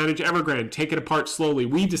plan to manage Evergrande, take it apart slowly.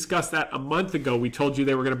 We discussed that a month ago. We told you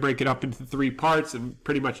they were going to break it up into 3 parts and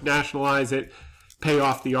pretty much nationalize it, pay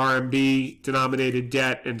off the RMB denominated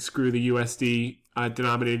debt, and screw the USD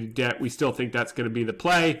denominated debt. We still think that's going to be the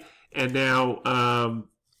play. And now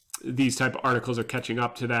these type of articles are catching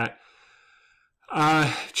up to that.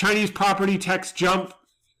 Chinese property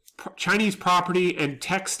and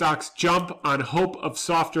tech stocks jump on hope of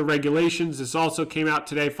softer regulations. This also came out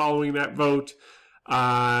today following that vote.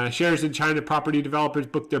 Shares in China property developers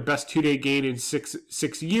booked their best 2-day gain in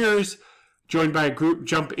six years, joined by a group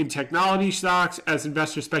jump in technology stocks as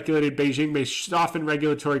investors speculated Beijing may soften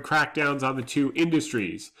regulatory crackdowns on the two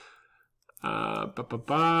industries.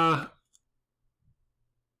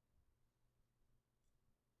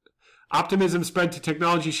 Optimism spread to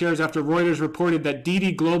technology shares after Reuters reported that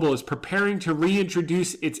Didi Global is preparing to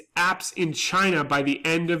reintroduce its apps in China by the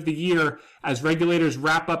end of the year as regulators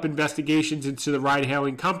wrap up investigations into the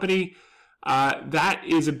ride-hailing company. That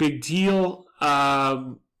is a big deal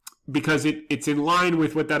because it's in line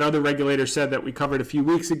with what that other regulator said that we covered a few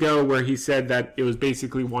weeks ago, where he said that it was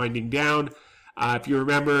basically winding down. If you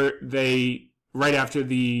remember, right after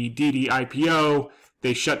the Didi IPO,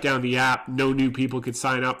 they shut down the app. No new people could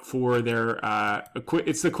sign up for their,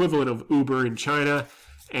 it's the equivalent of Uber in China.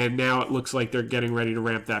 And now it looks like they're getting ready to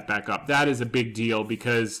ramp that back up. That is a big deal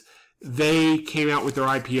because they came out with their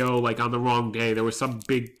IPO like on the wrong day. There was some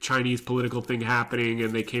big Chinese political thing happening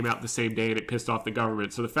and they came out the same day and it pissed off the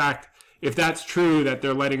government. So the fact, if that's true, that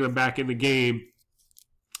they're letting them back in the game,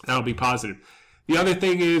 that'll be positive. The other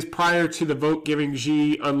thing is, prior to the vote giving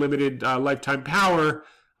Xi unlimited lifetime power,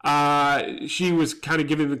 she was kind of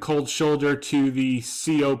giving the cold shoulder to the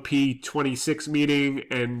COP26 meeting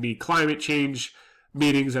and the climate change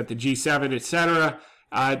meetings at the G7, etc.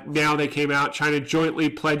 Now they came out. China jointly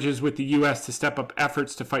pledges with the U.S. to step up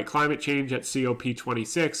efforts to fight climate change at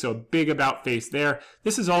COP26. So big about face there.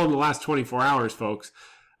 This is all in the last 24 hours, folks.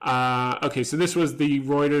 Okay, so this was the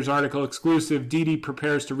Reuters article exclusive. Didi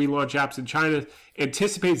prepares to relaunch apps in China.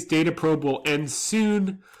 Anticipates data probe will end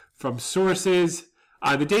soon from sources.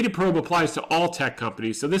 The data probe applies to all tech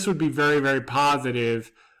companies. So this would be very, very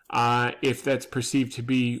positive if that's perceived to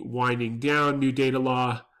be winding down. New data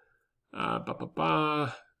law.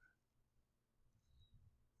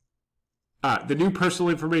 The new personal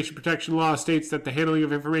information protection law states that the handling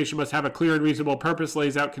of information must have a clear and reasonable purpose,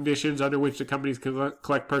 lays out conditions under which the companies can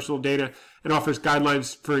collect personal data, and offers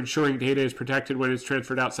guidelines for ensuring data is protected when it's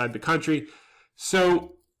transferred outside the country.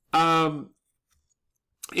 So,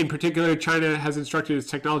 in particular, China has instructed its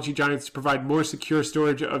technology giants to provide more secure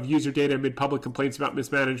storage of user data amid public complaints about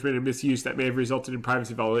mismanagement and misuse that may have resulted in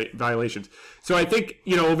privacy violations. So I think,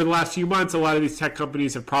 over the last few months, a lot of these tech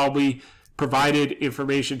companies have probably provided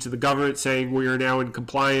information to the government saying we are now in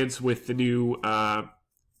compliance with the new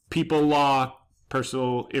people law,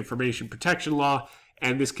 personal information protection law,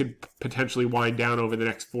 and this could potentially wind down over the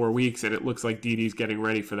next 4 weeks, and it looks like Didi's getting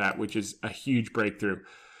ready for that, which is a huge breakthrough.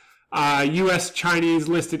 U.S. Chinese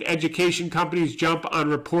listed education companies jump on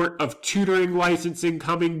report of tutoring licensing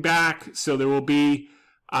coming back. So there will be,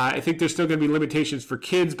 I think there's still going to be limitations for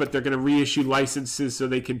kids, but they're going to reissue licenses so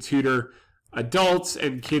they can tutor adults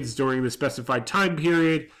and kids during the specified time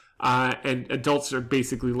period. And adults are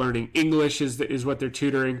basically learning English is what they're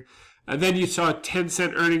tutoring. And then you saw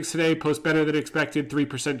 10-cent earnings today, post better than expected,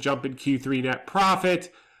 3% jump in Q3 net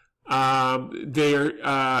profit.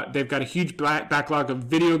 They've got a huge backlog of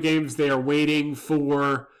video games. They are waiting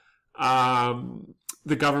for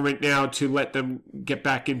the government now to let them get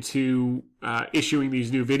back into issuing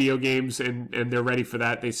these new video games, and they're ready for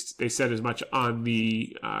that. They said as much on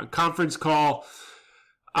the conference call.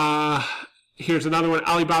 Here's another one.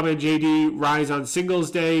 Alibaba and JD rise on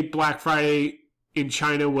Singles Day. Black Friday in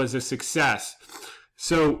China was a success.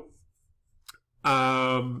 So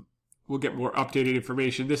we'll get more updated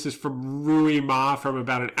information. This is from Rui Ma from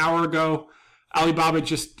about an hour ago. Alibaba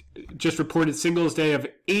just reported Singles Day of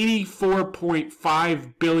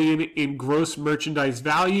 $84.5 billion in gross merchandise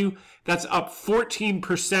value. That's up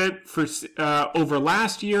 14% for over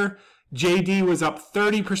last year. JD was up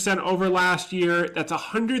 30% over last year. That's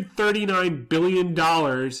 $139 billion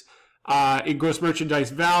in gross merchandise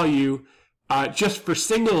value just for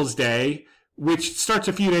Singles Day, which starts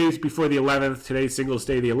a few days before the 11th. Today's Singles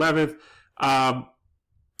Day, the 11th.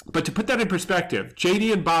 But to put that in perspective,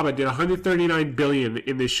 JD and Baba did $139 billion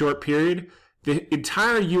in this short period. The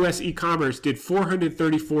entire U.S. e-commerce did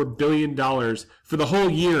 $434 billion for the whole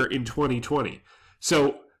year in 2020.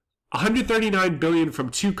 So $139 billion from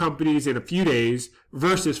two companies in a few days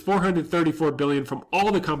versus $434 billion from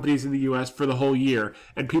all the companies in the U.S. for the whole year.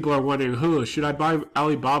 And people are wondering, should I buy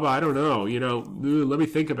Alibaba? I don't know. Let me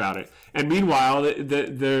think about it. And meanwhile,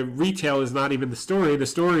 the retail is not even the story. The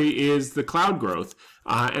story is the cloud growth.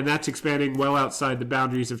 And that's expanding well outside the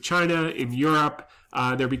boundaries of China. In Europe,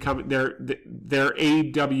 they're becoming their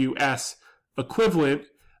AWS equivalent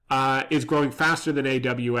is growing faster than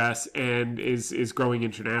AWS and is growing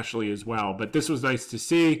internationally as well. But this was nice to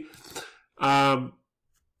see.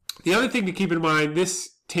 The other thing to keep in mind, this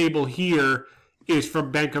table here is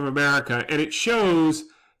from Bank of America, and it shows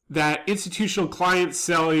that institutional client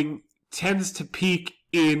selling tends to peak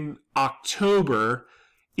in October,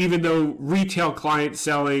 even though retail client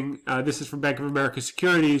selling, this is from Bank of America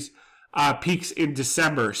Securities, peaks in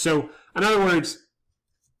December. So, in other words,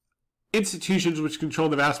 institutions which control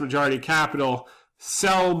the vast majority of capital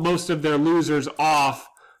sell most of their losers off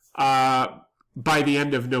by the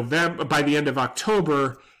end of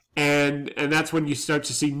October, and that's when you start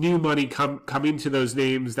to see new money come into those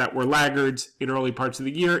names that were laggards in early parts of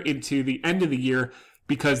the year into the end of the year,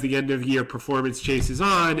 because the end of year performance chases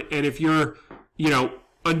on. And if you're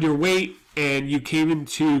underweight and you came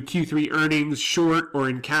into Q3 earnings short or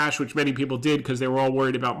in cash, which many people did because they were all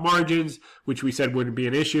worried about margins, which we said wouldn't be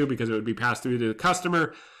an issue because it would be passed through to the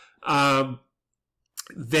customer,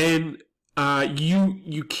 then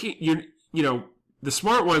you can't, the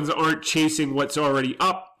smart ones aren't chasing what's already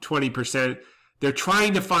up 20%. They're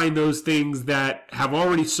trying to find those things that have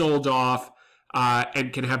already sold off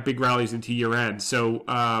and can have big rallies into year end. So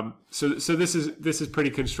this is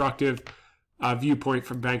pretty constructive viewpoint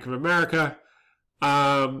from Bank of America.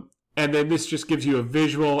 And And then this just gives you a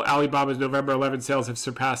visual. Alibaba's November 11 sales have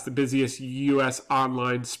surpassed the busiest U.S.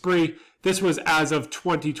 online spree. This was as of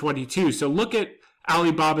 2022. So look at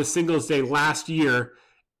Alibaba's Singles Day last year,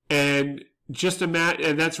 and just imagine,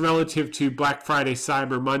 and that's relative to Black Friday,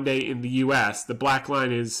 Cyber Monday in the U.S. The black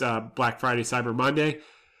line is Black Friday, Cyber Monday.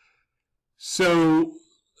 So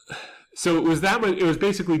it was that much. It was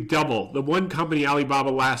basically double. The one company, Alibaba,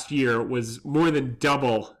 last year was more than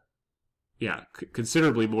double. Yeah,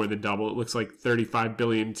 considerably more than double. It looks like 35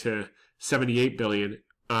 billion to 78 billion.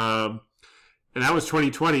 And that was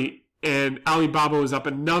 2020. And Alibaba was up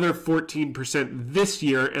another 14% this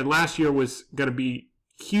year. And last year was going to be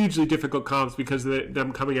hugely difficult comps because of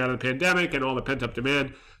them coming out of the pandemic and all the pent-up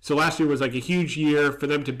demand. So last year was like a huge year. For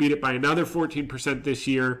them to beat it by another 14% this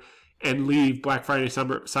year and leave Black Friday,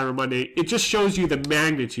 Cyber Monday, it just shows you the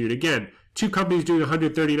magnitude. Again, two companies doing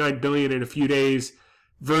 139 billion in a few days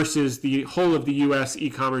versus the whole of the U.S.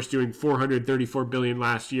 e-commerce doing 434 billion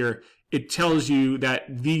last year. It tells you that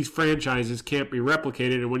these franchises can't be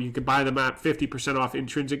replicated, and when you can buy them at 50% off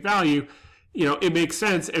intrinsic value, it makes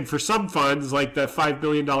sense. And for some funds, like the $5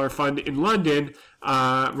 billion fund in London,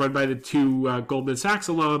 run by the two Goldman Sachs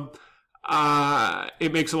alum,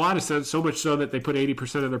 it makes a lot of sense, so much so that they put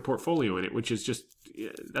 80% of their portfolio in it, which is just,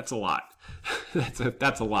 that's a lot.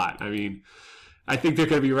 that's a lot. I mean, I think they're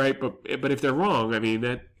going to be right, but if they're wrong, I mean,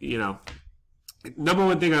 that, number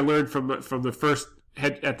one thing I learned from the first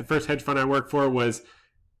hedge fund I worked for was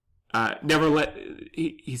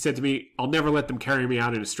he said to me, I'll never let them carry me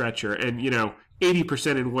out in a stretcher. And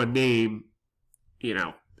 80% in one name,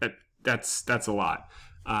 that's a lot.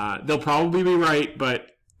 They'll probably be right, but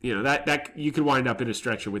that you can wind up in a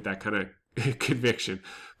stretcher with that kind of conviction.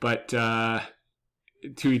 But to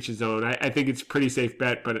each his own. I think it's a pretty safe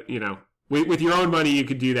bet, but with your own money you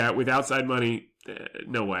could do that. With outside money,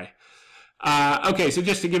 no way. Okay, so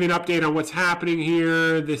just to give you an update on what's happening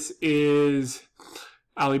here, this is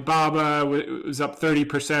Alibaba. It was up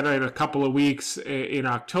 30% in a couple of weeks in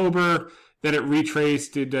October. Then it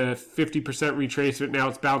retraced, did a 50% retracement. Now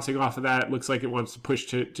it's bouncing off of that. It looks like it wants to push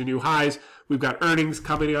to new highs. We've got earnings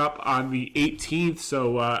coming up on the 18th,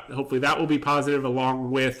 so hopefully that will be positive, along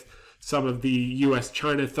with some of the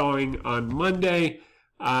U.S.-China thawing on Monday.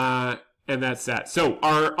 And that's that. So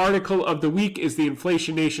our article of the week is the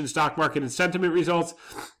Inflation Nation stock market and sentiment results.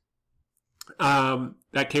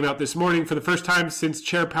 That came out this morning. For the first time since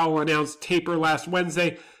Chair Powell announced taper last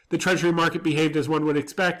Wednesday, the Treasury market behaved as one would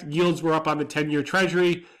expect. Yields were up on the 10-year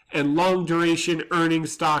Treasury, and long-duration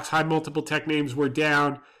earnings stocks, high-multiple tech names were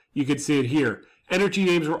down. You can see it here. Energy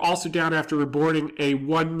names were also down after reporting a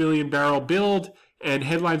 1 million barrel build, and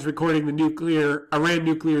headlines recording the Iran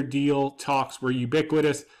nuclear deal talks were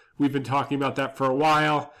ubiquitous. We've been talking about that for a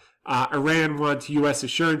while. Iran wants U.S.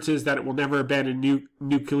 assurances that it will never abandon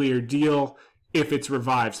nuclear deal if it's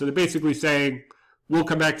revived. So they're basically saying, we'll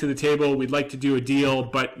come back to the table. We'd like to do a deal,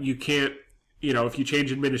 but you can't, if you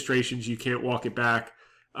change administrations, you can't walk it back.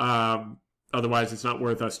 Otherwise, it's not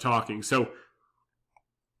worth us talking. So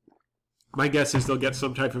my guess is they'll get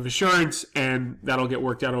some type of assurance, and that'll get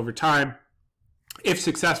worked out over time. If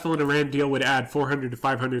successful, an Iran deal would add 400 to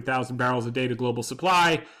 500,000 barrels a day to global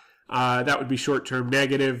supply. That would be short-term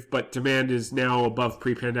negative, but demand is now above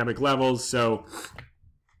pre-pandemic levels, so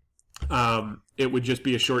it would just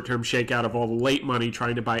be a short-term shakeout of all the late money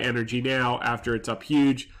trying to buy energy now after it's up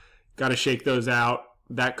huge. Got to shake those out.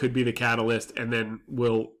 That could be the catalyst, and then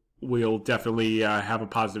we'll definitely have a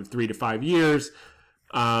positive 3 to 5 years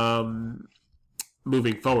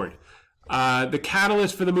moving forward. The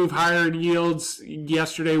catalyst for the move higher in yields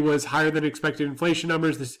yesterday was higher than expected inflation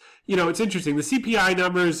numbers. It's interesting. The CPI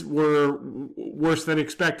numbers were worse than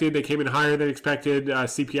expected. They came in higher than expected.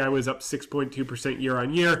 CPI was up 6.2% year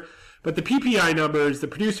on year. But the PPI numbers, the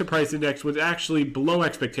producer price index, was actually below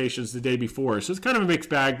expectations the day before. So it's kind of a mixed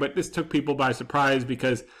bag, but this took people by surprise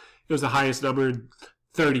because it was the highest number in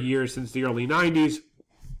 30 years since the early 90s,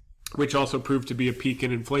 which also proved to be a peak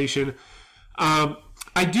in inflation.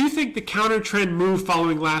 I do think the counter trend move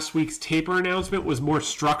following last week's taper announcement was more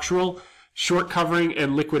structural, short covering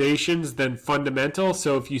and liquidations than fundamental.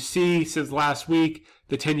 So if you see since last week,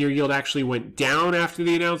 the 10-year yield actually went down after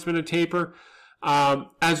the announcement of taper.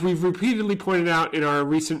 As we've repeatedly pointed out in our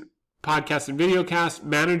recent podcast and videocast,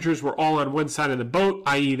 managers were all on one side of the boat,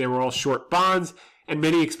 i.e. they were all short bonds, and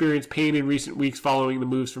many experienced pain in recent weeks following the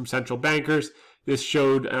moves from central bankers. This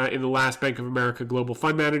showed in the last Bank of America Global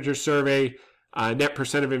Fund Manager survey. Net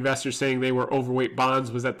percent of investors saying they were overweight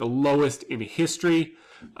bonds was at the lowest in history.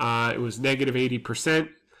 It was negative 80%.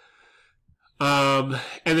 And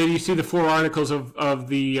then you see the 4 articles of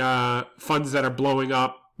the funds that are blowing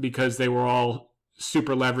up because they were all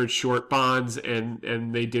super leveraged short bonds,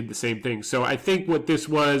 and they did the same thing. So I think what this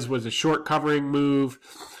was a short covering move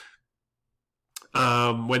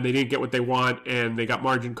when they didn't get what they want and they got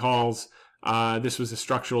margin calls. This was a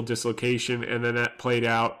structural dislocation, and then that played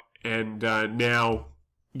out, and now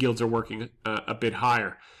yields are working a bit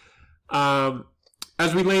higher.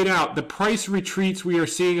 As we laid out, the price retreats we are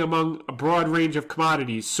seeing among a broad range of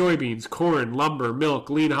commodities, soybeans, corn, lumber, milk,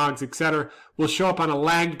 lean hogs, etc., will show up on a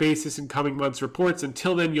lagged basis in coming months' reports.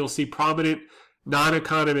 Until then, you'll see prominent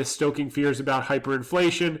non-economists stoking fears about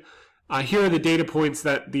hyperinflation. Here are the data points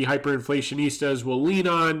that the hyperinflationistas will lean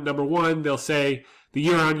on. Number one, they'll say the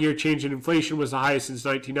year-on-year change in inflation was the highest since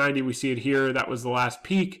 1990. We see it here. That was the last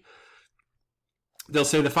peak. They'll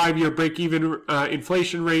say the 5-year break-even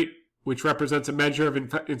inflation rate, which represents a measure of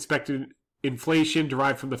expected inflation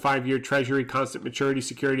derived from the 5-year Treasury constant maturity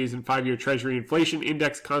securities and 5-year Treasury inflation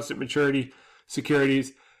index constant maturity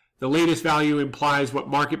securities. The latest value implies what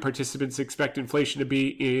market participants expect inflation to be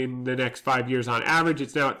in the next 5 years on average.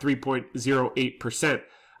 It's now at 3.08%.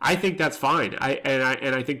 I think that's fine, and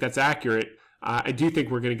I think that's accurate. I do think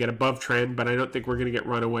we're going to get above trend, but I don't think we're going to get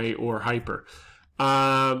runaway or hyper.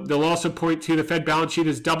 They'll also point to the Fed balance sheet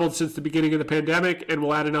has doubled since the beginning of the pandemic and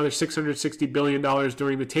will add another $660 billion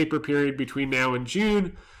during the taper period between now and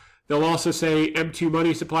June. They'll also say M2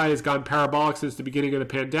 money supply has gone parabolic since the beginning of the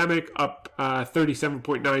pandemic, up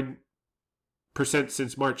 37.9%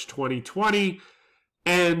 since March 2020.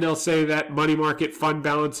 And they'll say that money market fund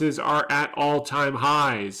balances are at all-time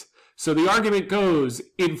highs. So the argument goes,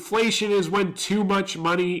 inflation is when too much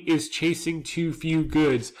money is chasing too few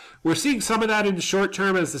goods. We're seeing some of that in the short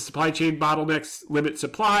term as the supply chain bottlenecks limit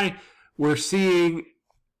supply. We're seeing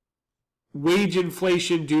wage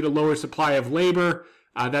inflation due to lower supply of labor.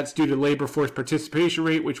 That's due to labor force participation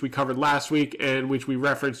rate, which we covered last week and which we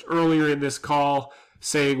referenced earlier in this call,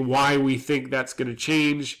 saying why we think that's going to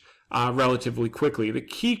change relatively quickly. The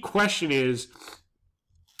key question is,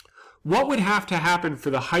 what would have to happen for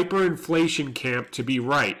the hyperinflation camp to be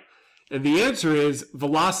right? And the answer is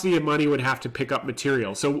velocity of money would have to pick up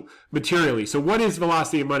materially. So what is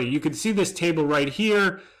velocity of money? You can see this table right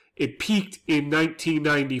here. It peaked in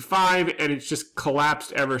 1995 and it's just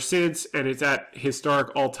collapsed ever since, and it's at historic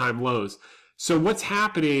all-time lows. So what's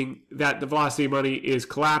happening that the velocity of money is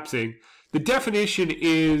collapsing? The definition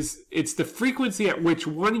is it's the frequency at which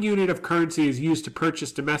one unit of currency is used to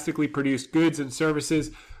purchase domestically produced goods and services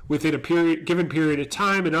within a given period of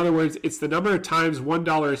time. In other words, it's the number of times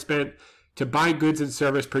 $1 is spent to buy goods and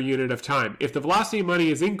service per unit of time. If the velocity of money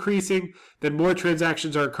is increasing, then more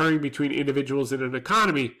transactions are occurring between individuals in an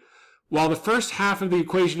economy. While the first half of the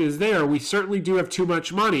equation is there, we certainly do have too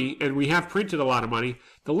much money, and we have printed a lot of money.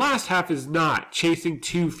 The last half is not, chasing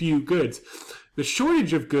too few goods. The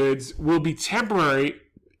shortage of goods will be temporary,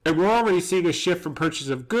 and we're already seeing a shift from purchase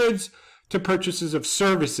of goods to purchases of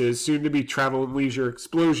services, soon to be travel and leisure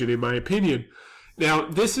explosion, in my opinion. Now,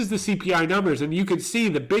 this is the CPI numbers, and you can see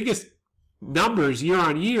the biggest numbers year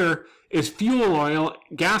on year is fuel oil,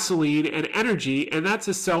 gasoline, and energy, and that's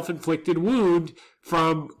a self-inflicted wound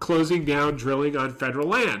from closing down drilling on federal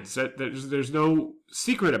lands. There's no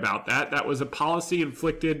secret about that. That was a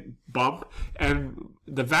policy-inflicted bump, and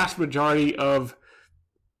the vast majority of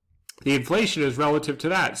the inflation is relative to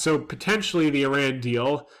that. So potentially the Iran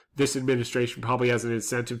deal, this administration probably has an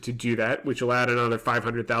incentive to do that, which will add another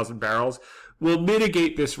 500,000 barrels, will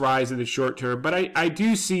mitigate this rise in the short term. But I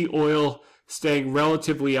do see oil staying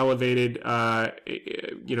relatively elevated,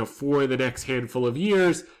 for the next handful of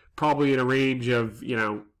years, probably in a range of,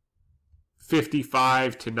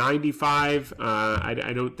 55 to 95.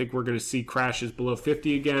 I don't think we're going to see crashes below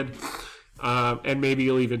 50 again. And maybe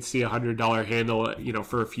you'll even see $100 handle,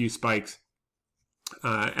 for a few spikes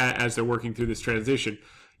as they're working through this transition.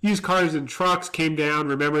 Used cars and trucks came down.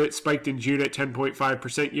 Remember, it spiked in June at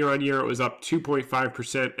 10.5% year on year. It was up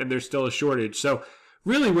 2.5%, and there's still a shortage. So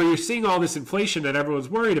really, where you're seeing all this inflation that everyone's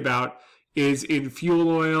worried about is in fuel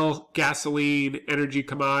oil, gasoline, energy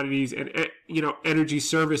commodities, and energy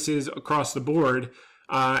services across the board,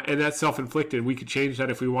 and that's self-inflicted. We could change that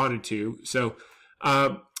if we wanted to. So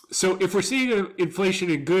if we're seeing inflation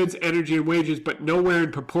in goods, energy, and wages, but nowhere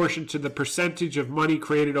in proportion to the percentage of money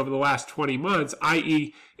created over the last 20 months,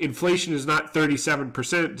 i.e. inflation is not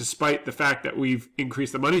 37%, despite the fact that we've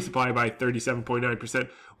increased the money supply by 37.9%,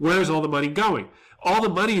 where's all the money going? All the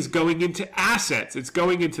money is going into assets. It's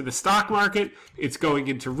going into the stock market, it's going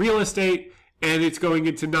into real estate, and it's going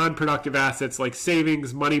into non-productive assets like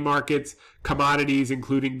savings, money markets, commodities,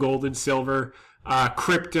 including gold and silver,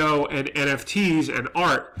 crypto and NFTs and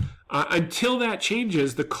art. Until that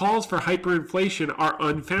changes, the calls for hyperinflation are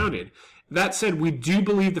unfounded. That said, we do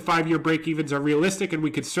believe the 5-year break-evens are realistic, and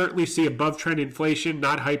we could certainly see above-trend inflation,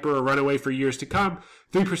 not hyper or runaway, for years to come.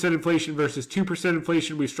 3% inflation versus 2%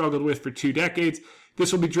 inflation we've struggled with for 2 decades.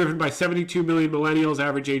 This will be driven by 72 million millennials,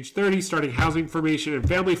 average age 30, starting housing formation and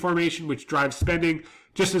family formation, which drives spending,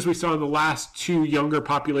 just as we saw in the last 2 younger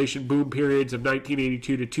population boom periods of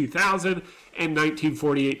 1982 to 2000 and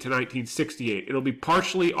 1948 to 1968. It'll be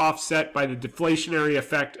partially offset by the deflationary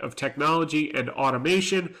effect of technology and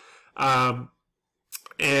automation. Above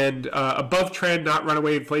trend, not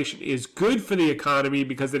runaway inflation is good for the economy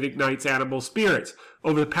because it ignites animal spirits.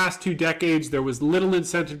 Over the past 2 decades, there was little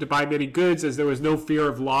incentive to buy many goods as there was no fear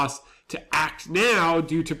of loss to act now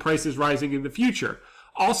due to prices rising in the future.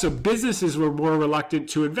 Also, businesses were more reluctant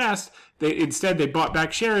to invest. Instead, they bought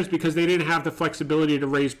back shares because they didn't have the flexibility to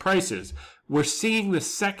raise prices. We're seeing the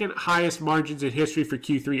second highest margins in history for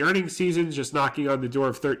Q3 earnings seasons, just knocking on the door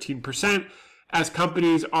of 13%. As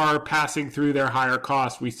companies are passing through their higher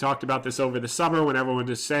costs. We talked about this over the summer when everyone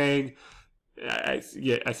was saying, I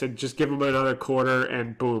said, just give them another quarter,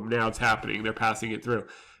 and boom, now it's happening. They're passing it through.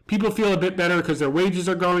 People feel a bit better because their wages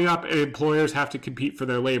are going up and employers have to compete for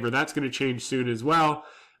their labor. That's going to change soon as well.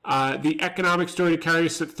 The economic story to carry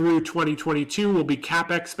us through 2022 will be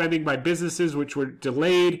CapEx spending by businesses, which were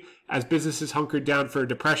delayed as businesses hunkered down for a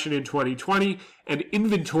depression in 2020, and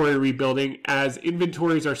inventory rebuilding as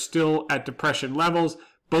inventories are still at depression levels.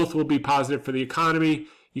 Both will be positive for the economy.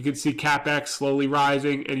 You can see CapEx slowly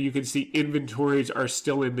rising, and you can see inventories are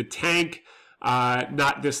still in the tank,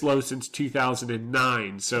 not this low since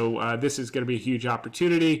 2009. So this is going to be a huge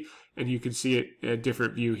opportunity, and you can see it a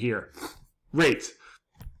different view here. Rates.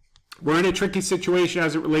 We're in a tricky situation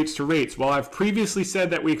as it relates to rates. While I've previously said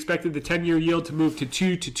that we expected the 10-year yield to move to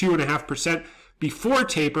 2 to 2.5% before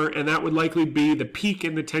taper, and that would likely be the peak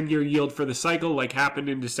in the 10-year yield for the cycle, like happened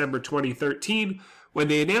in December 2013, when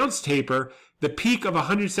they announced taper, the peak of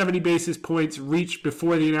 170 basis points reached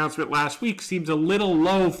before the announcement last week seems a little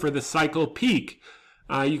low for the cycle peak.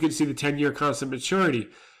 You can see the 10-year constant maturity.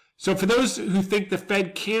 So for those who think the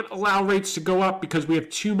Fed can't allow rates to go up because we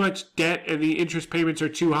have too much debt and the interest payments are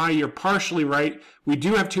too high, you're partially right. We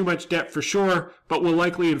do have too much debt for sure, but we'll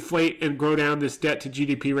likely inflate and grow down this debt to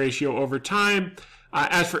GDP ratio over time.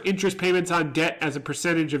 As for interest payments on debt as a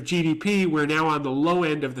percentage of GDP, we're now on the low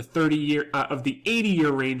end of the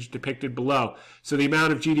 80-year range depicted below. So the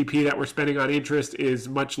amount of GDP that we're spending on interest is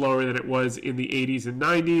much lower than it was in the 80s and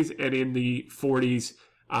 90s and in the 40s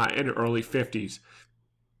and early 50s.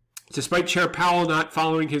 Despite Chair Powell not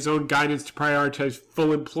following his own guidance to prioritize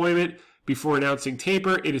full employment before announcing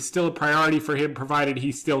taper, it is still a priority for him provided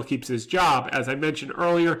he still keeps his job. As I mentioned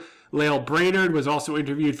earlier, Lael Brainerd was also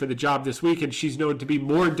interviewed for the job this week, and she's known to be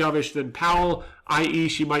more dovish than Powell, i.e.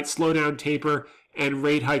 she might slow down taper and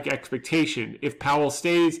rate hike expectation. If Powell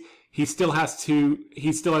stays, he still has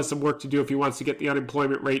some work to do if he wants to get the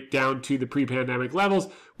unemployment rate down to the pre-pandemic levels,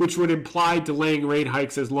 which would imply delaying rate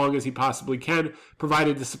hikes as long as he possibly can,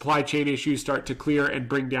 provided the supply chain issues start to clear and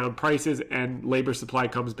bring down prices and labor supply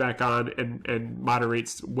comes back on and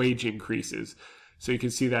moderates wage increases. So you can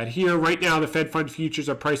see that here. Right now, the Fed Fund futures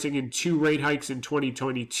are pricing in 2 rate hikes in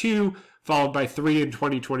 2022, followed by 3 in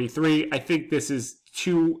 2023. I think this is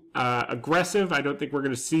too aggressive. I don't think we're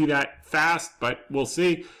going to see that fast, but we'll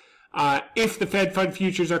see. If the Fed Fund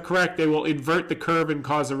futures are correct, they will invert the curve and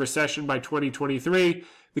cause a recession by 2023.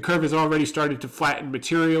 The curve has already started to flatten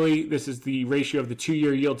materially. This is the ratio of the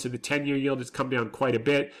 2-year yield to the 10-year yield. It's come down quite a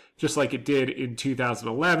bit, just like it did in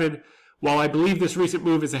 2011. While I believe this recent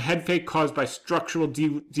move is a head fake caused by structural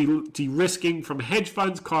de-risking from hedge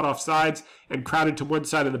funds caught off sides and crowded to one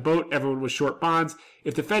side of the boat, everyone was short bonds.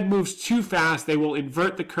 If the Fed moves too fast, they will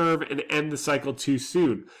invert the curve and end the cycle too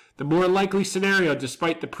soon. The more likely scenario,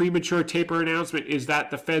 despite the premature taper announcement, is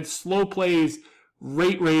that the Fed slow plays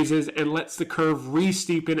rate raises and lets the curve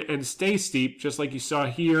re-steepen and stay steep, just like you saw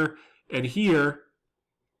here and here,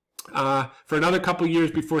 for another couple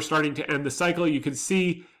years before starting to end the cycle. You can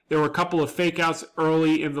see there were a couple of fake outs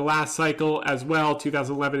early in the last cycle as well,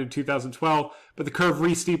 2011 and 2012, but the curve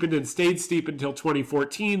re-steepened and stayed steep until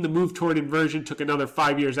 2014. The move toward inversion took another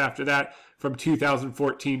 5 years after that, from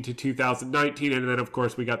 2014 to 2019, and then, of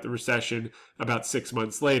course, we got the recession about 6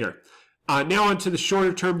 months later. Now on to the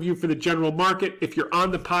shorter-term view for the general market. If you're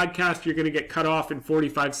on the podcast, you're going to get cut off in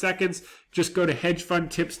 45 seconds. Just go to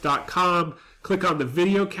hedgefundtips.com, click on the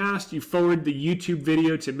VideoCast. You forward the YouTube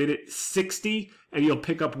video to minute 60, and you'll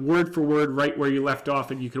pick up word for word right where you left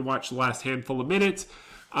off, and you can watch the last handful of minutes.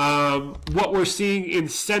 What we're seeing in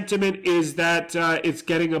sentiment is that it's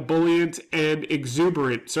getting ebullient and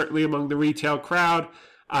exuberant, certainly among the retail crowd.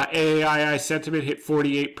 AAII sentiment hit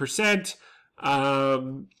 48%.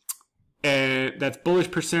 and that's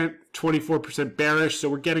bullish percent, 24% bearish. So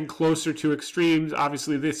we're getting closer to extremes.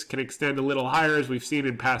 Obviously, this can extend a little higher, as we've seen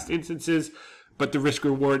in past instances, but the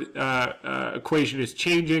risk-reward equation is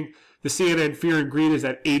changing. The CNN fear and greed is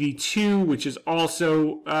at 82, which is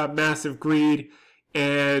also massive greed,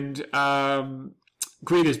 and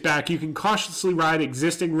greed is back. You can cautiously ride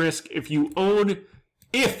existing risk if you own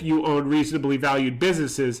reasonably valued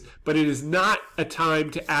businesses, but it is not a time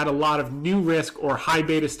to add a lot of new risk or high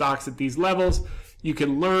beta stocks at these levels. You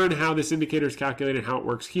can learn how this indicator is calculated and how it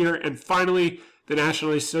works here. And finally, the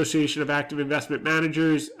National Association of Active Investment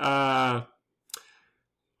Managers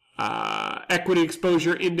Equity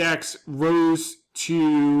Exposure Index rose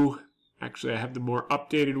to, actually I have the more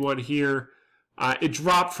updated one here. It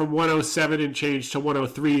dropped from 107 and change to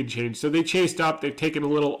 103 and change. So they chased up. They've taken a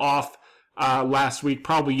little off last week,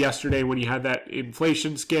 probably yesterday when you had that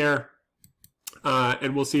inflation scare.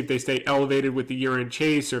 And we'll see if they stay elevated with the year-end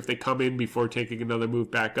chase or if they come in before taking another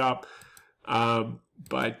move back up.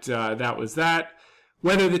 But that was that.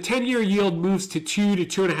 Whether the 10-year yield moves to 2 to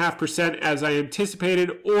 2.5% as I anticipated,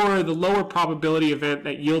 or the lower probability event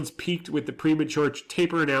that yields peaked with the premature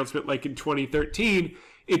taper announcement like in 2013,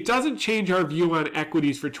 it doesn't change our view on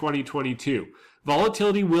equities for 2022.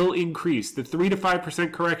 Volatility will increase. The 3 to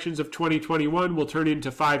 5% corrections of 2021 will turn into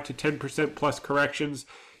 5 to 10% plus corrections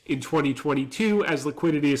in 2022 as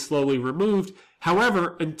liquidity is slowly removed.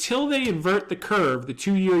 However, until they invert the curve, the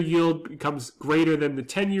 2-year yield becomes greater than the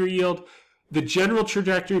 10-year yield, the general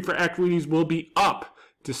trajectory for equities will be up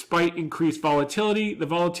despite increased volatility. The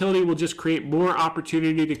volatility will just create more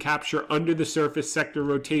opportunity to capture under the surface sector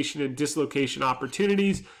rotation and dislocation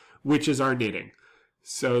opportunities, which is our knitting.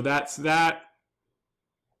 So that's that.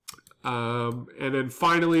 And then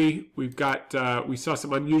finally, we've got, we saw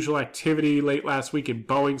some unusual activity late last week in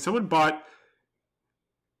Boeing. Someone bought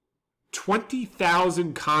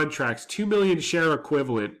 20,000 contracts, 2 million share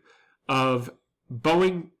equivalent of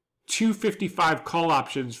Boeing 255 call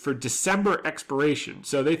options for December expiration.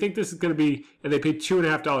 So they think this is going to be, and they paid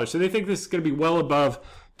 $2.50. So they think this is going to be well above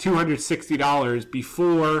 $260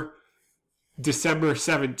 before December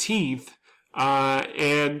 17th.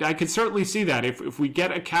 And I could certainly see that if we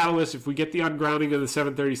get a catalyst, if we get the ungrounding of the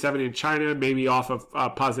 737 in China, maybe off of a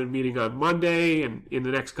positive meeting on Monday and in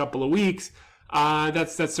the next couple of weeks,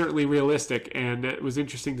 that's certainly realistic. And it was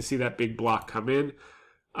interesting to see that big block come in.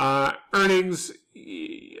 Earnings,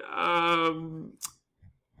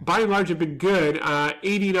 by and large, have been good.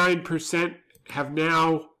 89% have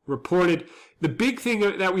now reported. The big thing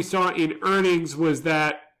that we saw in earnings was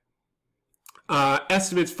that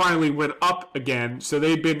estimates finally went up again. So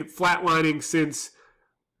they've been flatlining since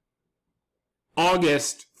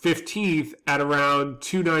August 15th at around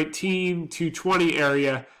 219, 220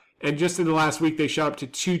 area. And just in the last week, they shot up to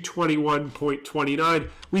 221.29.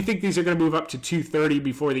 We think these are going to move up to 230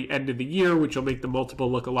 before the end of the year, which will make the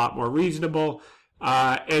multiple look a lot more reasonable.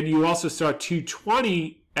 And you also saw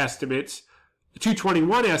 2021 estimates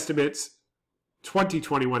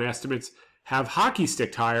have hockey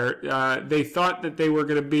sticked higher. They thought that they were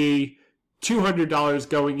going to be $200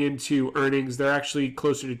 going into earnings. They're actually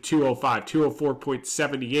closer to 205,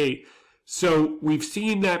 204.78. So we've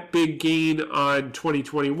seen that big gain on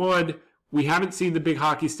 2021. We haven't seen the big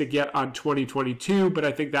hockey stick yet on 2022, but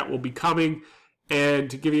I think that will be coming. And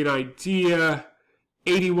to give you an idea,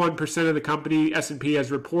 81% of the company S&P has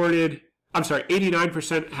reported,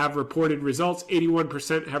 89% have reported results,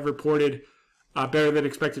 81% have reported better than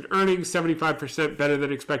expected earnings, 75% better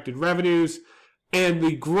than expected revenues. And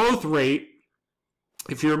the growth rate,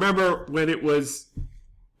 if you remember when it was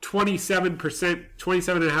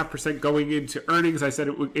 27.5% going into earnings, I said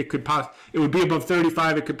it would be above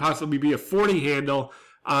 35. It could possibly be a 40 handle.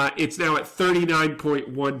 It's now at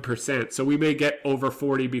 39.1%. So we may get over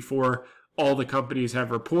 40 before all the companies have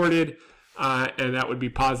reported, and that would be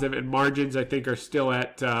positive. And margins, I think, are still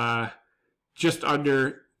at just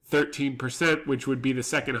under 13%, which would be the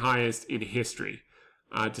second highest in history,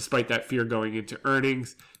 despite that fear going into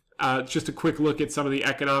earnings. Just a quick look at some of the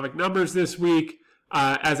economic numbers this week.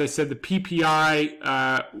 As I said, the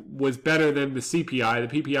PPI was better than the CPI.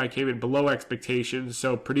 The PPI came in below expectations,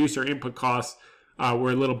 so producer input costs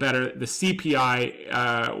were a little better. The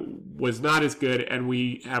CPI was not as good, and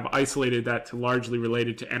we have isolated that to largely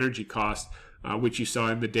related to energy costs, which you saw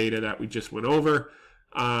in the data that we just went over.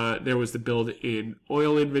 There was the build in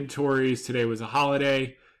oil inventories. Today was a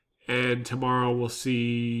holiday, and tomorrow we'll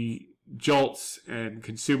see jolts and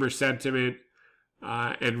consumer sentiment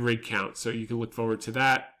and rig count. So you can look forward to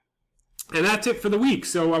that. And that's it for the week.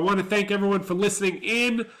 So I want to thank everyone for listening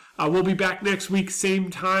in. We'll be back next week,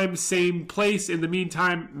 same time, same place. In the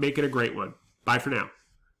meantime, make it a great one. Bye for now.